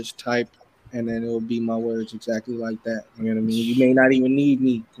then just type, and then it'll be my words exactly like that. You know what I mean? You may not even need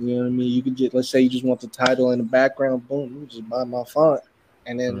me. You know what I mean? You could just, let's say you just want the title in the background, boom, you just buy my font,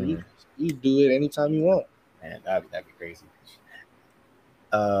 and then you do it anytime you want. Man, that'd be crazy.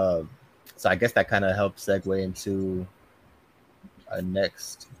 So I guess that kind of helps segue into our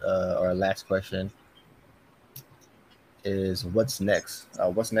next or last question. Is what's next?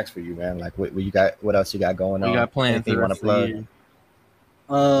 What's next for you, man? Like, what you got? What else you got going on? You got plans? You want to plug?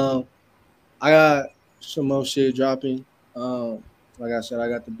 I got some more shit dropping. Like I said, I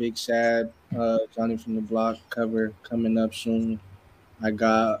got the Big Sad Johnny from the Block cover coming up soon. I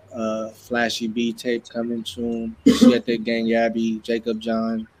got Flashy B tape coming soon. She at that Gang Yabby Jacob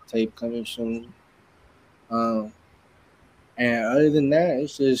John tape coming soon. And other than that,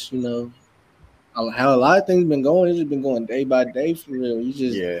 it's just how a lot of things been going. It's just been going day by day for real. You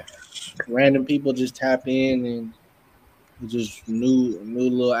just random people just tap in and just new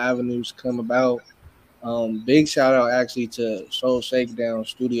little avenues come about. Big shout out actually to Soul Shakedown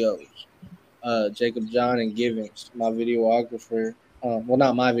Studios, Jacob John and Givens, my videographer. Well,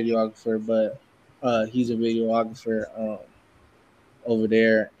 not my videographer, but he's a videographer over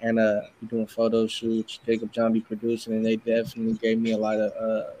there, and doing photo shoots. Jacob John be producing, and they definitely gave me a lot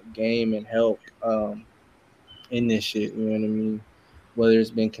of game and help in this shit. You know what I mean? Whether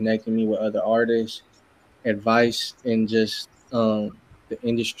it's been connecting me with other artists, advice, and just the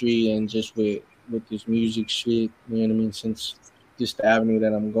industry, and just with this music shit. You know what I mean? Since just the avenue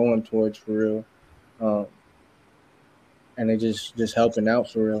that I'm going towards for real. And they just helping out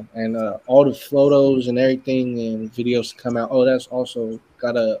for real. And all the photos and everything and videos come out. Oh, that's also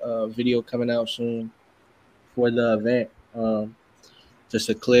got a video coming out soon for the event. Just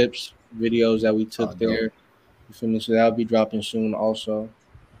the clips, videos that we took there. You feel me? So that'll be dropping soon also.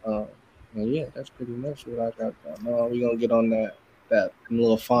 And yeah, that's pretty much what I got going on. We're gonna get on that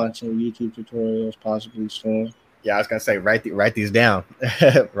little fonts and YouTube tutorials possibly soon. Yeah, I was gonna say write these down,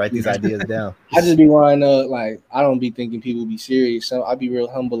 write these ideas down. I just be wanting to like I don't be thinking people be serious, so I be real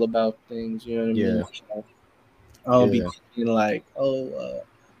humble about things. You know what I mean? So I don't be thinking like,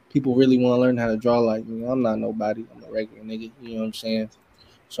 people really want to learn how to draw like me. I'm not nobody. I'm a regular nigga. You know what I'm saying?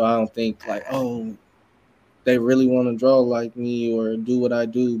 So I don't think like, they really want to draw like me or do what I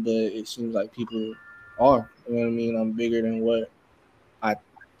do, but it seems like people are. You know what I mean? I'm bigger than what I,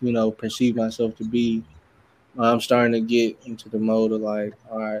 perceive myself to be. I'm starting to get into the mode of like,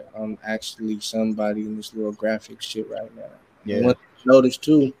 all right, I'm actually somebody in this little graphic shit right now. Yeah. And what I noticed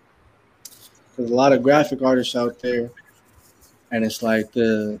too, there's a lot of graphic artists out there, and it's like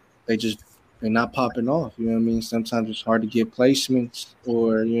they're not popping off. You know what I mean? Sometimes it's hard to get placements,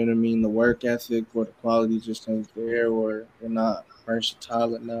 or you know what I mean, the work ethic or the quality just ain't there, or they're not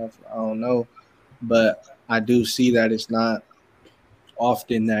versatile enough. I don't know, but I do see that it's not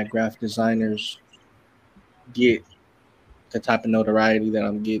often that graphic designers get the type of notoriety that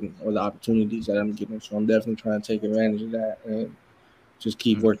I'm getting or the opportunities that I'm getting. So I'm definitely trying to take advantage of that and just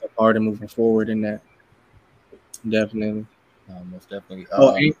keep working hard and moving forward in that. Definitely. Most definitely.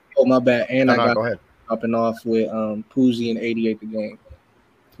 My bad. And I got go ahead. Dropping off with Peezy and 88 the Gang.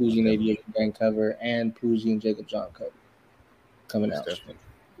 Peezy and 88 the Gang cover and Peezy and Jacob John cover coming out. Definitely.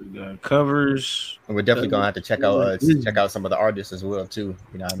 We got covers. And we're definitely gonna have to check out some of the artists as well too.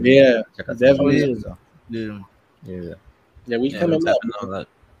 You know what I mean? Yeah, check out definitely. Yeah, we coming up.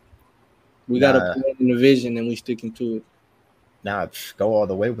 We got a plan in the vision and we sticking to it. Nah, go all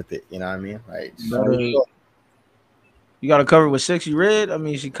the way with it. You know what I mean? Like, you got a cover with Sexy Red. I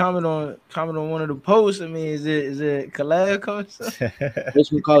mean, she commented on one of the posts. I mean, is it collab?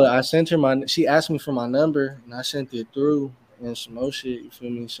 What we call it? I sent her she asked me for my number and I sent it through, and some more shit. You feel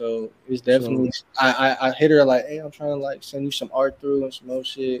me? So it's definitely. I hit her like, hey, I'm trying to like send you some art through and some more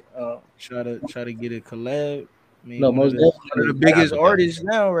shit. Try to get a collab. I mean, No, one of most the definitely. biggest artists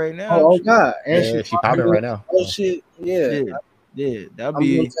now, right now. Oh God, and Yeah, she popping right now. Oh shit, yeah. Yeah, that'd I'm gonna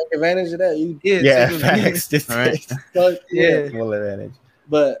be take advantage of that. You, Yeah, take facts. All right. but yeah. Full advantage.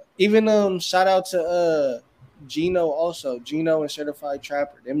 But even shout out to Gino also. Gino and Certified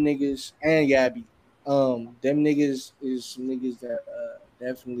Trapper. Them niggas and Yabby. Them niggas is some niggas that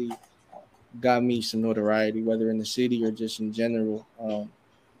definitely got me some notoriety, whether in the city or just in general.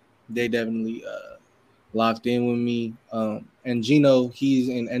 They definitely locked in with me. And Gino, he's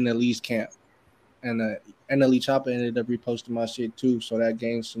in NLE's camp. And NLE Chopper ended up reposting my shit too. So that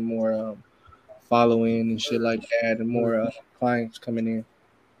gained some more following and shit like that, and more clients coming in.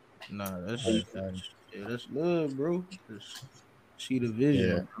 Nah, that's love, bro. Just see the vision.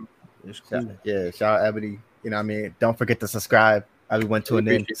 Yeah. Bro. It's cool. Shout out Ebony. You know what I mean? Don't forget to subscribe. Everyone tune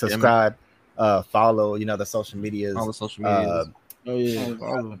in. Appreciate it, Subscribe. Follow, the social medias. All the social medias. Oh yeah,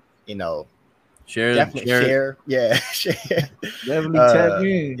 follow. You know, Share. definitely share. Yeah. Share. Definitely tap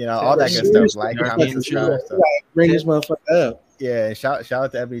in. All that good stuff. Like, comment, subscribe. So. Bring this motherfucker up. Yeah, and shout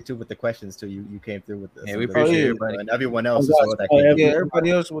out to Ebony too with the questions too. You came through with Yeah, we appreciate everybody. and everyone else as well that came Yeah, through.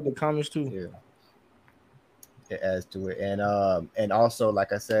 everybody else with the comments too. Yeah. It adds to it. And also,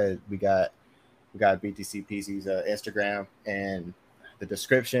 like I said, we got BTC.Peezy's Instagram and the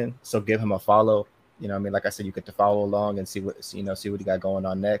description. So give him a follow. You know what I mean? Like I said, you get to follow along and see what he got going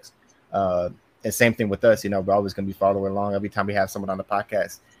on next. And same thing with us, we're always gonna be following along. Every time we have someone on the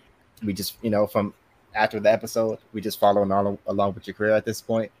podcast, we just, from after the episode, we just following along with your career at this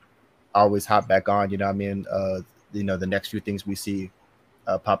point. Always hop back on, the next few things we see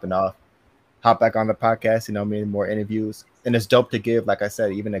popping off. Hop back on the podcast, more interviews. And it's dope to give, like I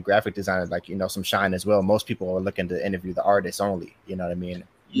said, even a graphic designer, like, some shine as well. Most people are looking to interview the artists only, you know what I mean?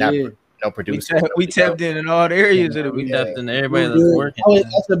 Yeah. No producers. We tapped in all the areas of it. We tapped into everybody that's working.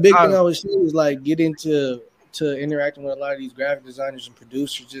 That's the big thing I was saying is like get into interacting with a lot of these graphic designers and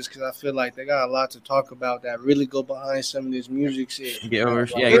producers, just because I feel like they got a lot to talk about that really go behind some of this music shit. Get over,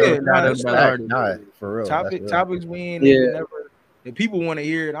 for real. Topics we ain't even never. If people want to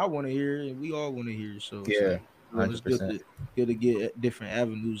hear it, I want to hear it, and we all want to hear it. So yeah, it's good to get different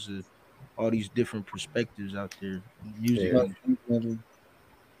avenues of all these different perspectives out there. Music,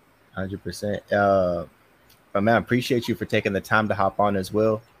 100%. But man, I appreciate you for taking the time to hop on as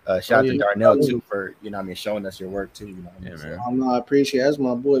well. Shout out to Darnell too for showing us your work too. I appreciate it. That's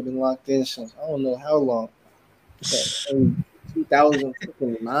my boy. Been locked in since I don't know how long.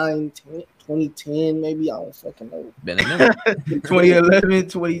 2009, 2010, maybe. I don't fucking know. Been a minute. 2011,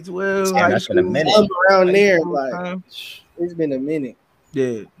 2012. Yeah, that's been a minute. Around there, like it's been a minute.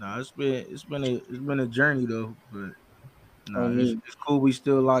 Yeah, it's been a journey though, but it's cool. We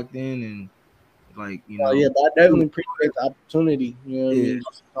still locked in and like but I definitely appreciate the opportunity. You know what I mean?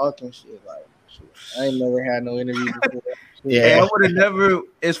 Just talking shit like shit. I ain't never had no interview before. I would have never.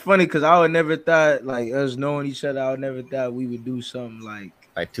 It's funny because I would never thought like us knowing each other. I would never thought we would do something like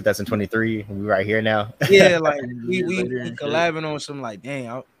 2023. We right here now. Yeah, like we collabing on some like dang.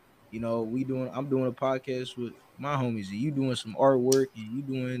 I'm doing a podcast with my homies and you doing some artwork and you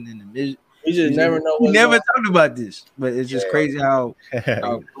doing in the music. You just never know. We never talked about this, but it's just crazy how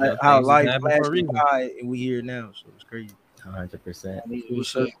life flashed by and we here now. So it's crazy. 100%.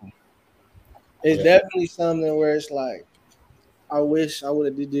 It's definitely something where it's like, I wish I would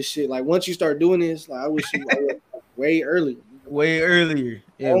have did this shit. Like once you start doing this, like I wish you would way earlier. Way earlier.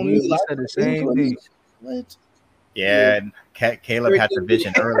 Yeah, we said the same thing. What? Yeah, Caleb had the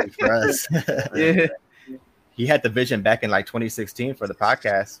vision early for us. Yeah. He had the vision back in like 2016 for the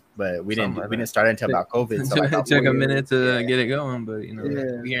podcast, but we didn't start until about COVID. So it took a minute to get it going, but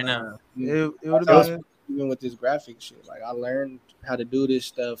we're here now. It would have been even with this graphic shit. Like I learned how to do this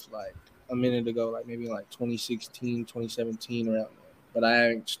stuff like a minute ago, like maybe like 2016, 2017 around there. But I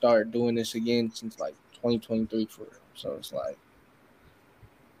haven't started doing this again since like 2023 for real. So it's like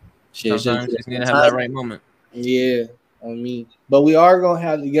shit. Sometimes you need to have that right moment. Yeah. On me, but we are gonna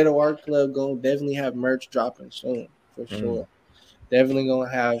have the Ghetto Art Club. Gonna definitely have merch dropping soon for sure. Definitely gonna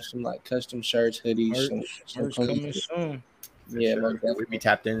have some like custom shirts, hoodies, merch coming soon. Yeah, sure. We'll be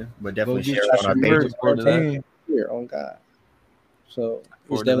tapped in. We'll definitely share on our pages. Here on God. So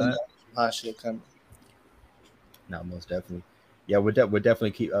it's definitely hot shit coming. No, most definitely. Yeah, we'll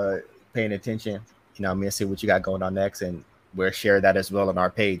definitely keep paying attention. See what you got going on next, and we'll share that as well on our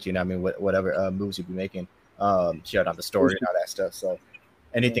page. Whatever moves you be making. Share it on the story and all that stuff. So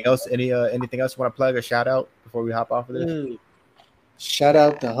anything else you want to plug or shout out before we hop off of this? Shout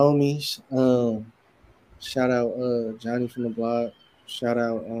out the homies. Shout out Johnny from the block. Shout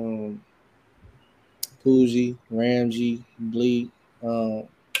out Peezy, Ramsey, Bleak, um,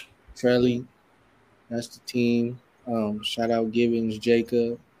 Trelly. That's the team. Shout out Gibbons,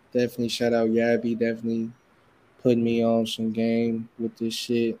 Jacob. Definitely shout out Yabby. Definitely putting me on some game with this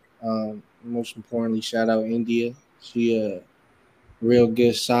shit. Most importantly, shout out India. She a real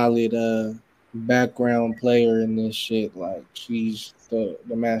good, solid background player in this shit. Like she's the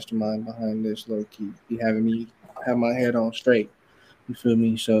mastermind behind this. Low key, be having me have my head on straight. You feel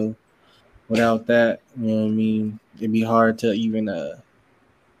me? So without that, you know what I mean. It'd be hard to even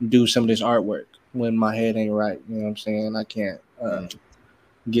do some of this artwork when my head ain't right. You know what I'm saying? I can't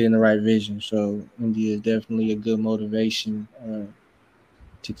get in the right vision. So India is definitely a good motivation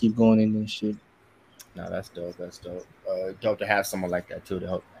to keep going in this shit. No, that's dope. That's dope. Dope to have someone like that too to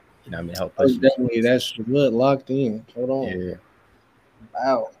help. You know, what I mean, help Oh, push you. definitely, that's good. Locked in. Hold on. Yeah.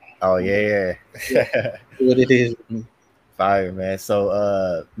 Wow. Oh yeah. Yeah. What it is. Fire, man.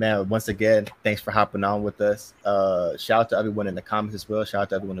 So man, once again, thanks for hopping on with us. Shout out to everyone in the comments as well. Shout out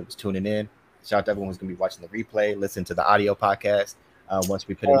to everyone that was tuning in. Shout out to everyone who's gonna be watching the replay, listen to the audio podcast once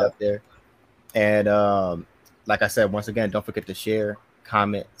we put it up there. And like I said, once again, don't forget to share,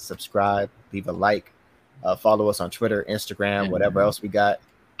 comment, subscribe, leave a like, follow us on Twitter, Instagram, whatever else we got.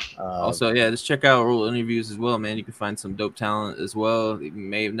 Also, yeah, just check out Rule interviews as well, man. You can find some dope talent as well that you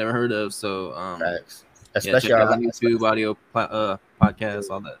may have never heard of. So, facts. yeah, Especially check our out YouTube, audio, podcasts,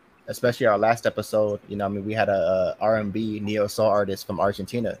 all that. Especially our last episode, you know, I mean, we had a R&B neo soul artist from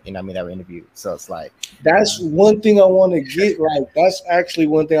Argentina, you know, I mean, that we interviewed. So it's like That's one thing I want to get. Like, that's actually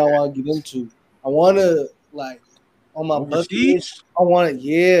one thing I want to get into. I want to like on my bucket list. I want to,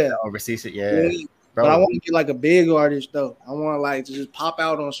 yeah. overseas it, yeah. But I want to get like a big artist though. I want like to just pop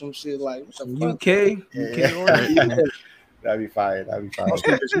out on some shit like some UK artist. That'd be fire. That'd be fire.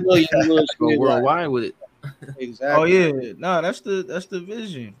 Go worldwide with it. Exactly. Oh yeah, no, that's the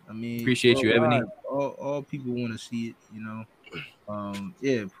vision. I mean, appreciate you, Ebony. All people want to see it, you know.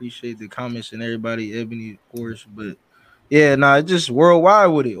 Yeah, appreciate the comments and everybody, Ebony, of course. But yeah, just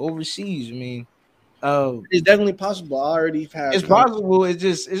worldwide with it, overseas. I mean, it's definitely possible. I already have. It's possible. It's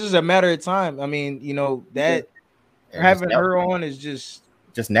just a matter of time. I mean, you know that having her on is just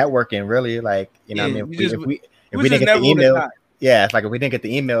networking, really. Like, you know, I mean, if we didn't get the email. Yeah, it's like if we didn't get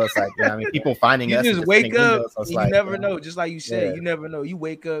the email, it's like, you know, I mean, people finding us. You just wake up, emails, you like, never know. Just like you said, you never know. You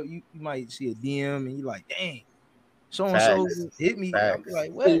wake up, you might see a DM, and you're like, dang, so and so hit me. I'm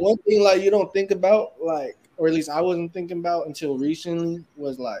like, what? One thing like you don't think about, like, or at least I wasn't thinking about until recently,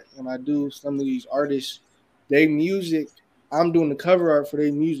 was like when I do some of these artists, their music, I'm doing the cover art for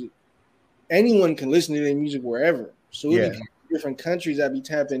their music. Anyone can listen to their music wherever. So it be different countries that be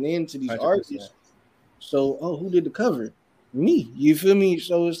tapping into these 100%. Artists. So, who did the cover? Me. You feel me?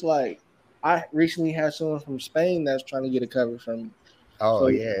 So it's like I recently had someone from Spain that's trying to get a cover from me. Oh, so,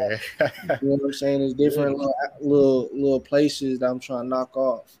 you know what I'm saying? There's different little places that I'm trying to knock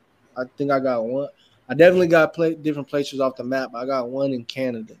off. I think I got one. I definitely got different places off the map. I got one in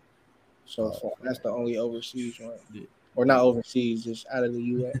Canada. So that's the only overseas one. Or not overseas, just out of the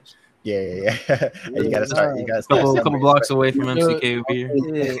U.S. Yeah. You gotta start. You gotta start. A couple blocks away from MCK over here.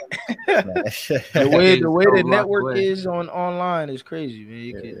 Yeah. the way the network is online is crazy, man.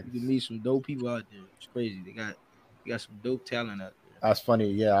 You can meet some dope people out there. It's crazy. They got some dope talent out there. That's funny.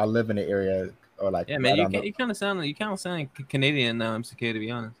 Yeah, I live in the area, or like man. You kind of sound Canadian now, MCK. To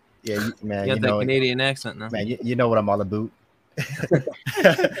be honest. Yeah, man. You got that Canadian accent now. Man, you know what I'm all about.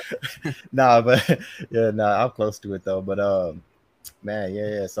 But I'm close to it though. But man,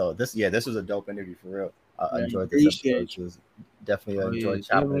 yeah. So this was a dope interview for real. I enjoyed this episode. It was definitely enjoyed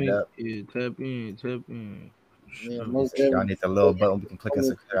chopping it up. Yeah, tap in. Yeah, y'all need the little button we can click and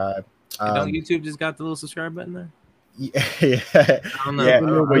subscribe. Don't YouTube just got the little subscribe button there? Yeah. I don't know.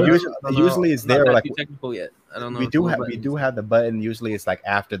 Yeah. Usually it's there. Like technical yet. I don't know. We do have the button. Usually it's like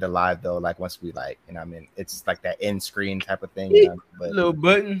after the live though. Like once we like, you know, I mean, it's like that end screen type of thing. You know, but, little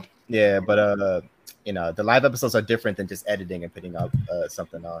button. Yeah, but you know, the live episodes are different than just editing and putting up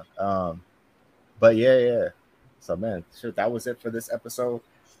something on. But yeah. So man, sure, that was it for this episode.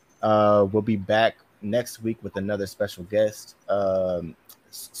 We'll be back next week with another special guest.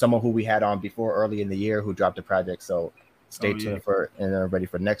 Someone who we had on before early in the year who dropped a project. So stay tuned for and ready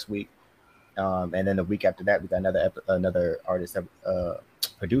for next week. And then the week after that, we got another artist,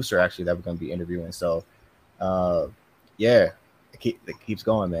 producer actually that we're gonna be interviewing. So it keeps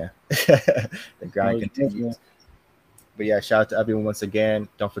going, man. The grind continues. But yeah, shout out to everyone once again.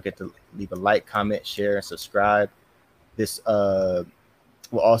 Don't forget to leave a like, comment, share, and subscribe. This will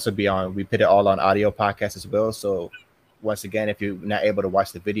also be we put it all on audio podcast as well. So once again, if you're not able to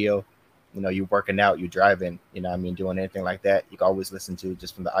watch the video, you know, you working out, you driving, you know what I mean, doing anything like that, you can always listen to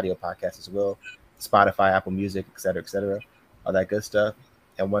just from the audio podcast as well. Spotify, Apple Music, et cetera, all that good stuff.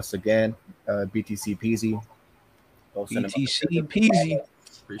 And once again, BTC.Peezy. Go send them BTC.Peezy.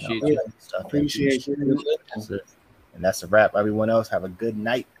 Appreciate all you. that stuff. Appreciate you. That's it. And that's a wrap. Everyone else, have a good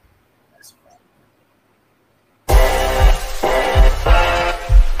night.